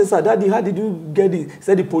 And the woman said, "Sir, Daddy, how did you get it?" He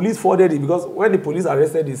said the police forwarded it, because when the police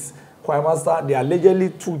arrested this choir master, they allegedly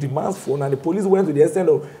took the man's phone, and the police went to the extent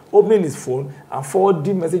of opening his phone and forwarded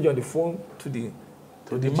the message on the phone to the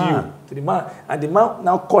man. And the man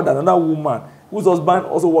now called another woman whose husband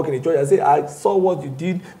also worked in the church and said, "I saw what you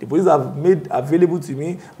did. The police have made available to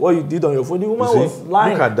me what you did on your phone." The woman was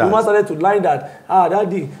lying. The woman started to lie that,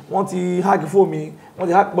 "Daddy, want to hack for me?"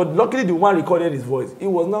 But luckily the woman recorded his voice. It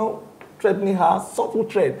was now threatening her, subtle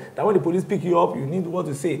threat, that when the police pick you up, you need what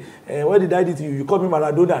to say. What did I do to you? You call me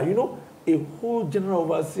Maradona. You know, a whole general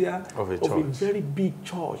overseer of a very big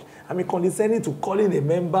church. I mean, condescending to calling a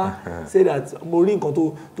member, say that Maureen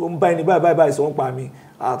to buy bye so on me.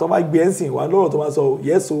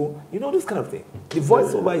 Yes, so you know this kind of thing. The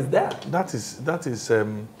voiceover is there. That is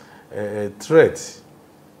a threat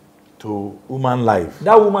to human life.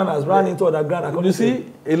 That woman has run into the ground. You see,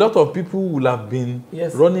 a lot of people will have been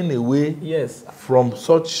running away from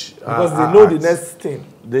such because they know the next thing.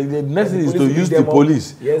 The next thing is to use the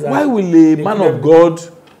police. Why will a man of God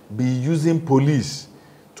be using police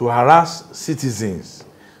to harass citizens,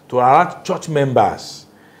 to harass church members?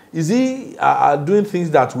 Is he doing things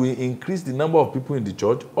that will increase the number of people in the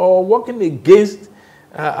church, or working against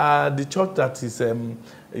the church that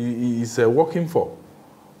is working for,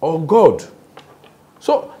 or God?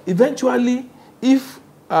 So eventually, if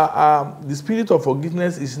the spirit of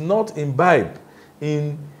forgiveness is not imbibed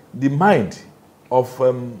in the mind of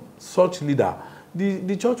such leader,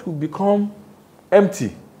 the church will become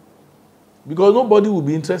empty, because nobody will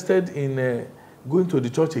be interested in going to the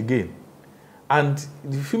church again. And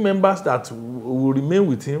the few members that will remain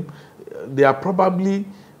with him, they are probably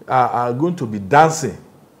going to be dancing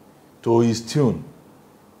to his tune,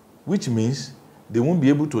 which means they won't be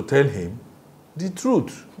able to tell him the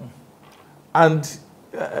truth. And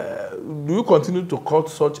do you continue to call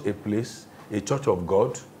such a place a church of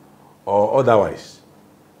God or otherwise?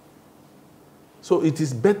 So it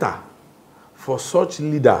is better for such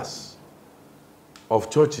leaders of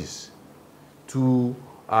churches to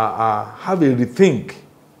have a rethink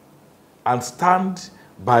and stand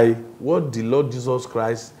by what the Lord Jesus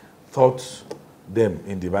Christ taught them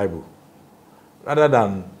in the Bible, rather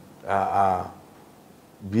than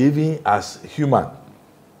behaving as human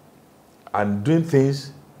and doing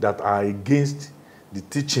things that are against the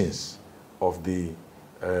teachings of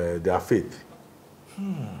their faith.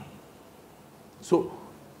 So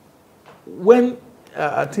when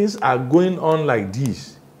things are going on like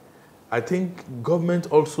this, I think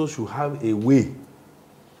government also should have a way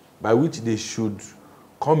by which they should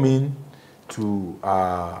come in to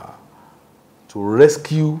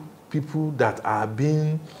rescue people that are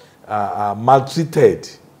being maltreated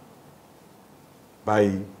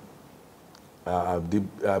by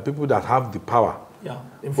the people that have the power.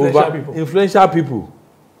 Influential people.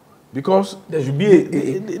 Because there should be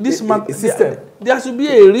a system. There should be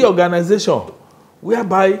a reorganization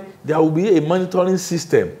whereby there will be a monitoring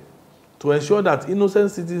system to ensure that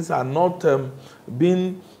innocent citizens are not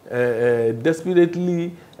being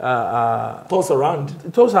desperately tossed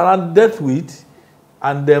around death with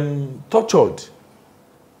and tortured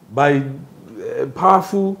by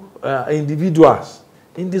powerful individuals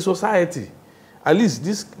in the society. At least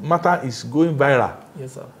this matter is going viral.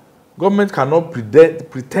 Yes, sir. Government cannot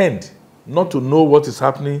pretend not to know what is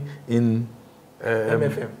happening in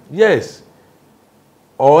MFM. Yes.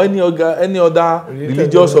 Or any other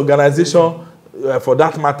religious organization for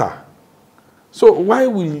that matter. So why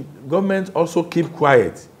will government also keep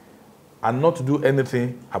quiet and not do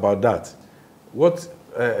anything about that? What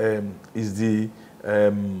is the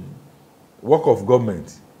work of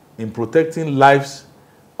government in protecting lives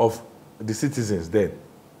of the citizens then?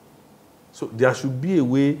 So there should be a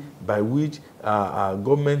way by which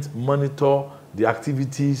government monitor the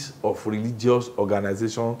activities of religious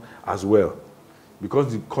organizations as well.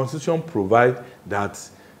 because the Constitution provides that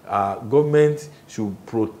government should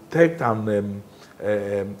protect and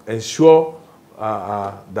ensure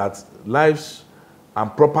that lives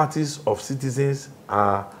and properties of citizens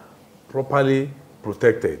are properly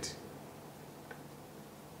protected.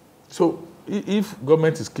 So if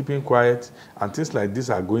government is keeping quiet and things like this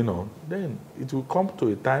are going on, then it will come to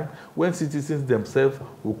a time when citizens themselves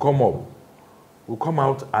will come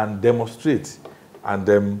out and demonstrate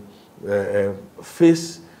and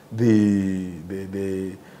face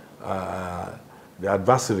the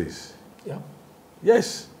adversaries. Yeah.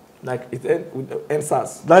 Yes. Like it ended with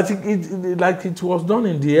NSAS. Like it was done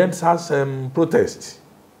in the NSAS protest.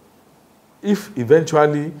 If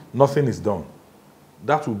eventually nothing is done,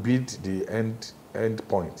 that will be the end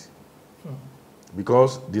point.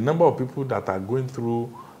 Because the number of people that are going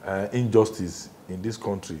through injustice in this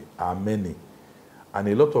country are many. And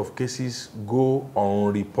a lot of cases go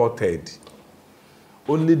unreported.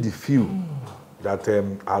 Only the few that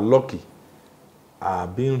are lucky are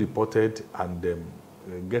being reported and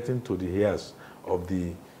getting to the ears of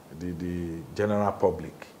the general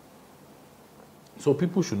public. So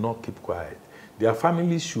people should not keep quiet. Their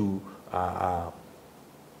families should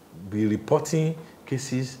be reporting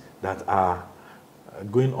cases that are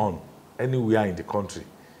going on anywhere in the country,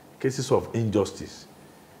 cases of injustice.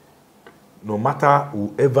 No matter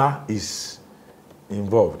whoever is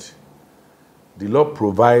involved, the law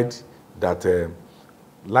provides that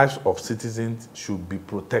lives of citizens should be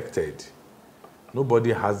protected.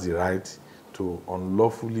 Nobody has the right to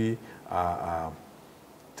unlawfully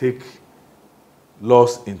take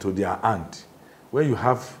laws into their hand. When you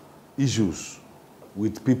have issues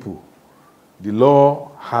with people, the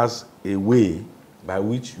law has a way by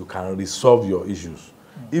which you can resolve your issues.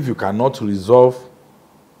 If you cannot resolve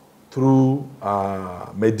through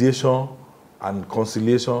mediation and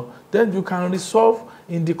conciliation, then you can resolve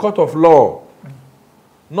in the court of law,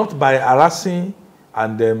 not by harassing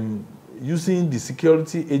and using the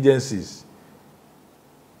security agencies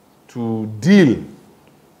to deal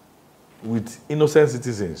with innocent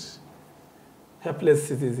citizens. Helpless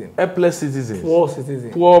citizens. Helpless citizens. Poor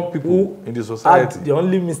citizens. Poor people in the society. The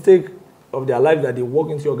only mistake of their life that they work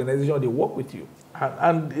into your organization or they work with you.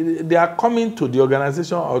 And they are coming to the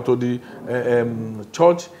organization or to the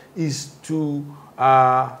church is to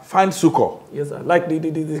find succor. Yes, sir. Like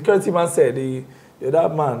the security man said, the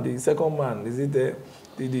other man, the second man, is it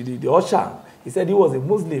the usher? He said he was a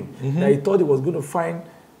Muslim, that he thought he was going to find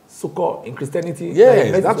succor in Christianity.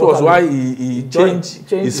 Yes, that was why he changed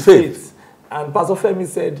his faith. And Pastor Femi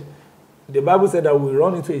said, the Bible said that we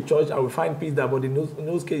run into a church and we find peace there, but in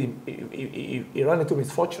those cases, he ran into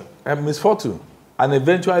misfortune. And misfortune. And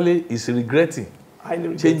eventually, he's regretting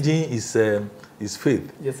changing his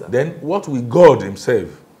faith. Yes, sir. Then what will God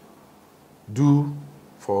himself do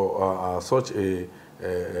for such a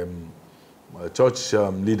church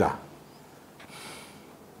leader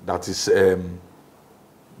that is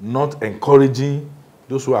not encouraging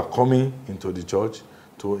those who are coming into the church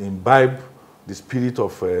to imbibe the spirit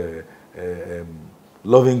of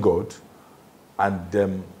loving God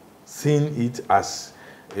and seeing it as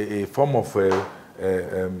a form of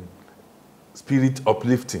spirit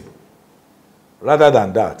uplifting? Rather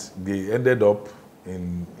than that, they ended up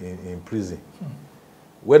in prison.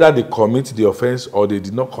 Whether they commit the offense or they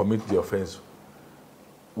did not commit the offense,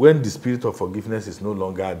 when the spirit of forgiveness is no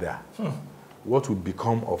longer there, what will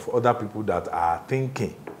become of other people that are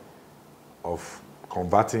thinking of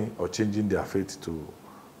converting or changing their faith to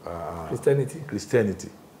Christianity?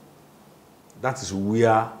 That is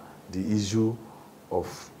where the issue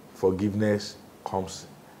of forgiveness comes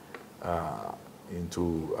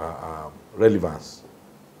into relevance.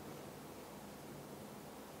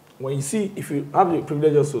 When you see, if you have the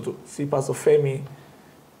privilege also to see Pastor Femi,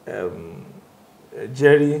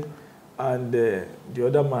 Jerry, and the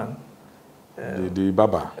other man, the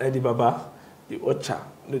Baba, the Baba, the Ocha,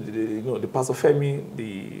 the Pastor Femi,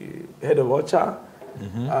 the head of Ocha,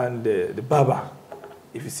 and the Baba.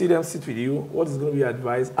 If you see them sit with you, what is going to be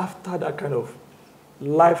advised after that kind of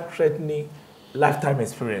life-threatening, lifetime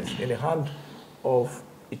experience in the hand of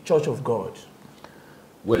a church of God?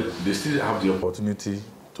 Well, they still have the opportunity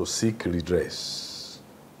to seek redress.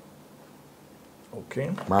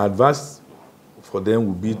 Okay. My advice for them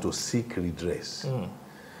would be to seek redress.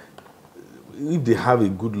 If they have a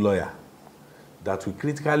good lawyer that will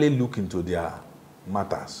critically look into their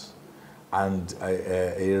matters and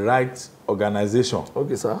a right organization,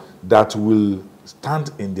 okay, sir, that will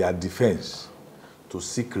stand in their defense to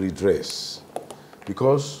seek redress.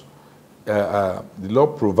 Because the law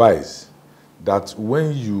provides that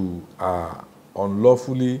when you are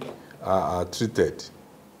unlawfully are treated,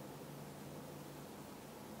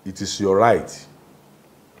 it is your right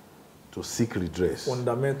to seek redress.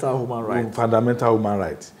 Fundamental human rights. Fundamental human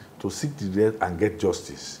rights, to seek redress and get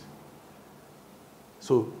justice.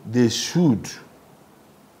 So they should,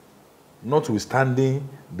 notwithstanding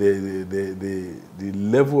the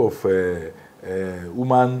level of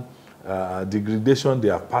human degradation they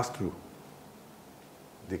have passed through,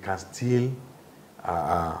 they can still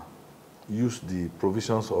use the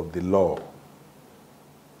provisions of the law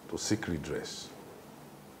to seek redress.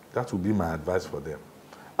 That would be my advice for them.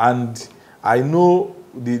 And I know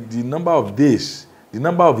the number of days, the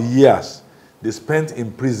number of years they spent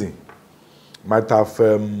in prison might have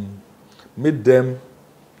made them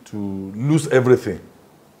to lose everything.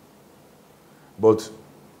 But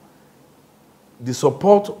the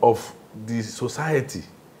support of the society,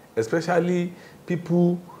 especially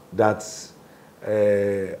people that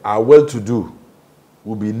are well-to-do,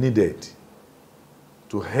 will be needed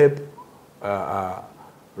to help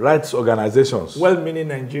rights organizations. Well-meaning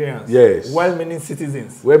Nigerians. Yes. Well-meaning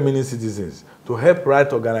citizens. Well-meaning citizens. To help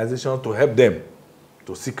rights organizations, to help them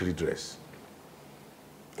to seek redress.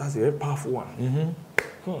 That's a very powerful one.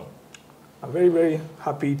 I'm very, very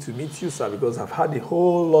happy to meet you, sir, because I've heard a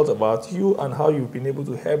whole lot about you and how you've been able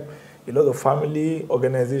to help a lot of family,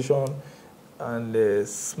 organization, and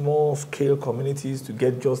small-scale communities to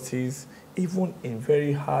get justice, even in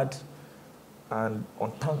very hard and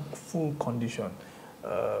unthankful condition.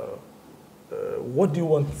 What do you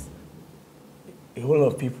want a whole lot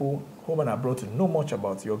of people, home and abroad, to know much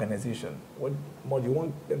about the organization? What more do you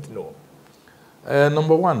want them to know?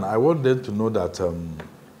 Number one, I want them to know that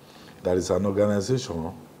there is an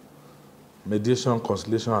organization, Mediation,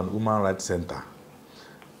 Conciliation, and Human Rights Center,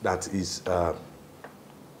 that is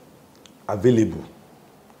available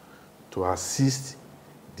to assist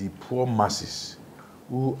the poor masses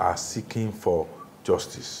who are seeking for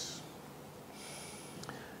justice.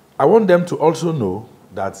 I want them to also know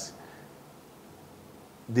that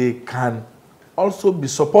they can also be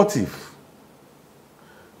supportive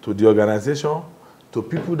to the organization, to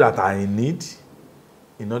people that are in need,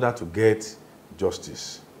 in order to get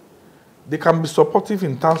justice. They can be supportive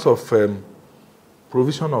in terms of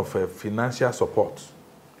provision of financial support,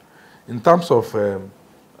 in terms of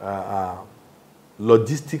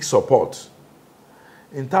logistic support,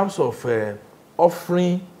 in terms of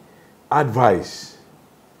offering advice,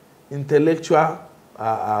 intellectual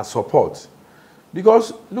support.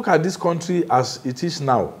 Because look at this country as it is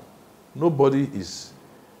now. Nobody is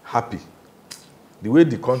happy the way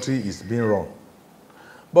the country is being run.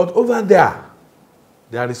 But over there,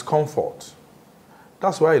 there is comfort.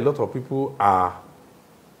 That's why a lot of people are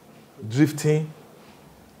drifting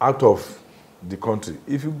out of the country.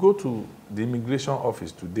 If you go to the immigration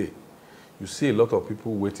office today, you see a lot of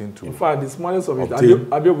people waiting to. In fact, the smallest of it,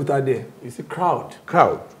 Abiola there, you see crowd.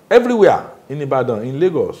 Crowd. Everywhere in Ibadan, in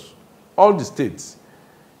Lagos, all the states,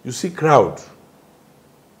 you see crowd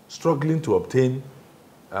struggling to obtain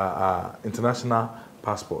international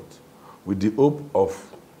passport with the hope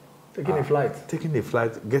of taking a flight. Taking a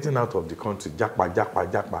flight, getting out of the country,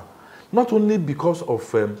 jackpot. Not only because of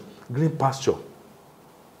green pasture,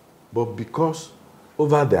 but because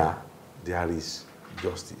over there, there is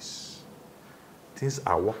justice. Things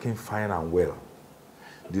are working fine and well.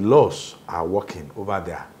 The laws are working over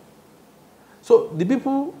there. So the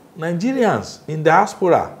people, Nigerians in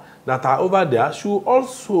diaspora that are over there, should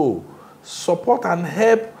also support and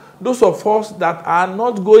help those of us that are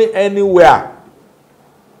not going anywhere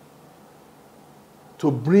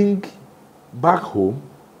to bring back home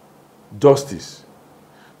justice,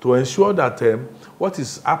 to ensure that what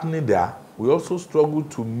is happening there, we also struggle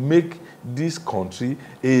to make this country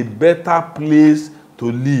a better place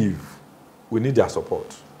to live. We need their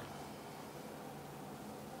support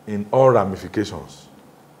in all ramifications.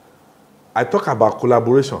 I talk about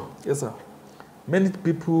collaboration. Yes, sir. Many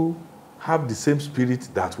people have the same spirit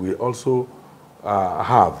that we also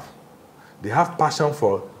have. They have passion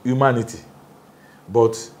for humanity,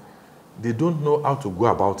 but they don't know how to go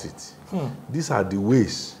about it. These are the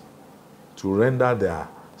ways to render their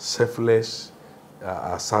selfless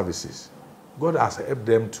services. God has helped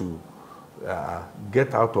them to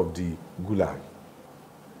get out of the gulag,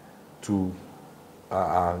 to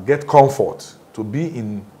get comfort, to be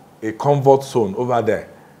in a comfort zone over there.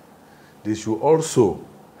 They should also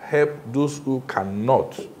help those who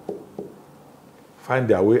cannot find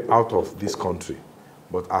their way out of this country,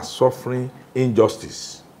 but are suffering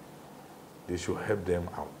injustice. They should help them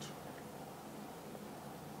out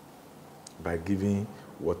by giving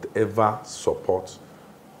whatever support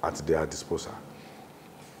at their disposal.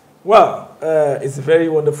 Well, it's a very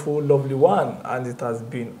wonderful, lovely one, and it has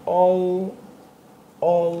been all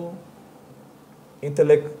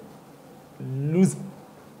intellect loose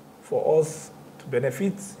for us to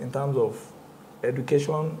benefit in terms of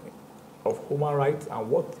education of human rights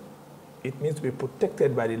and what it means to be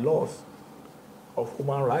protected by the laws of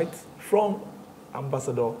human rights from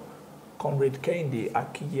Ambassador Comrade Kehinde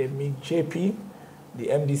Akinyemi JP, the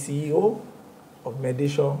MD CEO of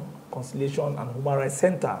Mediation, Conciliation and Human Rights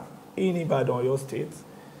Center in Ibadan, Oyo State,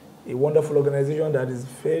 a wonderful organization that is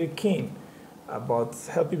very keen about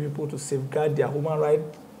helping people to safeguard their human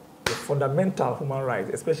rights, the fundamental human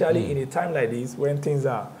rights, especially in a time like this when things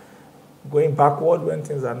are going backward, when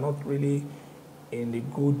things are not really in a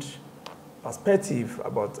good perspective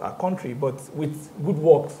about our country, but with good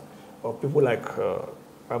works of people like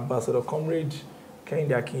Ambassador Comrade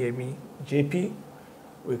Kehinde Akinyemi JP,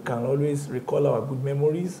 we can always recall our good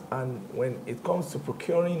memories. And when it comes to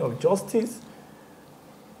procuring of justice,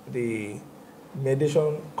 the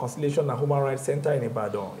Mediation, Conciliation and Human Rights Center in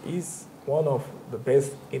Ibadan is one of the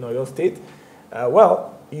best in Oyo State.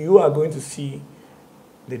 Well, you are going to see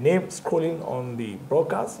the name scrolling on the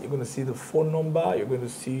broadcast. You're going to see the phone number. You're going to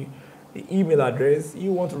see the email address.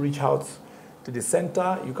 You want to reach out to the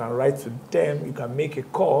center, you can write to them. You can make a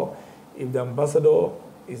call. If the ambassador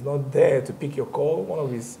is not there to pick your call, one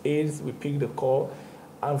of his aides will pick the call.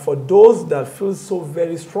 And for those that feel so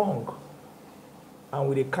very strong and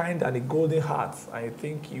with a kind and a golden heart, I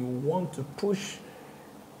think you want to push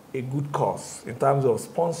a good cause in terms of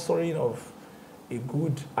sponsoring of a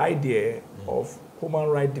good idea of human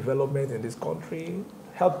rights development in this country,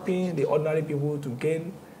 helping the ordinary people to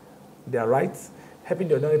gain their rights, helping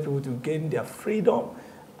the ordinary people to gain their freedom,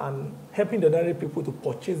 and helping the ordinary people to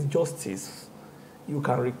purchase justice. You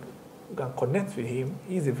can connect with him.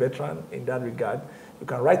 He's a veteran in that regard. You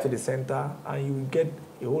can write to the center, and you will get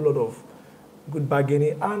a whole lot of good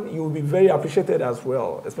bargaining, and you will be very appreciated as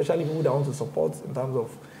well, especially people that want to support in terms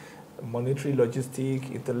of monetary,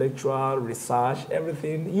 logistic, intellectual, research,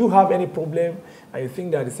 everything. You have any problem, and you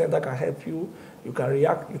think that the center can help you, you can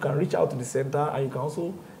reach out to the center, and you can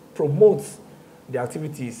also promote the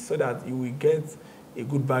activities so that you will get a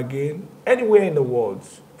good bargain anywhere in the world,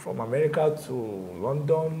 from America to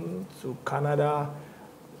London, to Canada,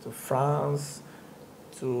 to France,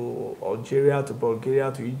 to Algeria, to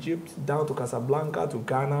Bulgaria, to Egypt, down to Casablanca, to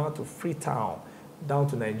Ghana, to Freetown, down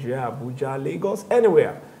to Nigeria, Abuja, Lagos,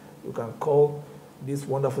 anywhere. You can call this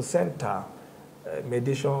wonderful center,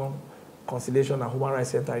 Mediation, Conciliation and Human Rights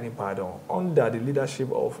Center in Ibadan, under the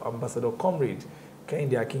leadership of Ambassador Comrade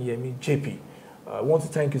Kehinde Akinyemi JP. I want to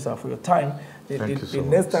thank you, sir, for your time. The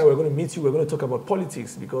next time we're going to meet you, we're going to talk about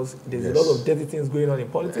politics, because there's a lot of dirty things going on in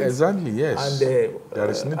politics. Exactly, yes. And there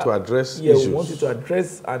is need to address issues. We want you to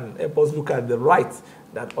address and help us look at the rights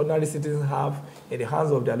that ordinary citizens have in the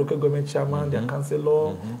hands of their local government chairman, their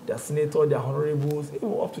councillor, their senator, their honorables,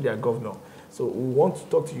 even up to their governor. So we want to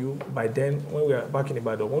talk to you by then when we are back in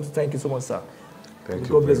Ibadan. I want to thank you so much, sir. Thank you.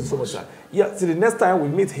 God bless you so much, sir. Yeah, so the next time we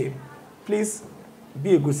meet him, please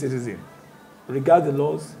be a good citizen. Regard the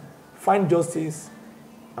laws, find justice,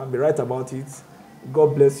 and be right about it.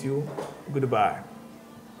 God bless you. Goodbye.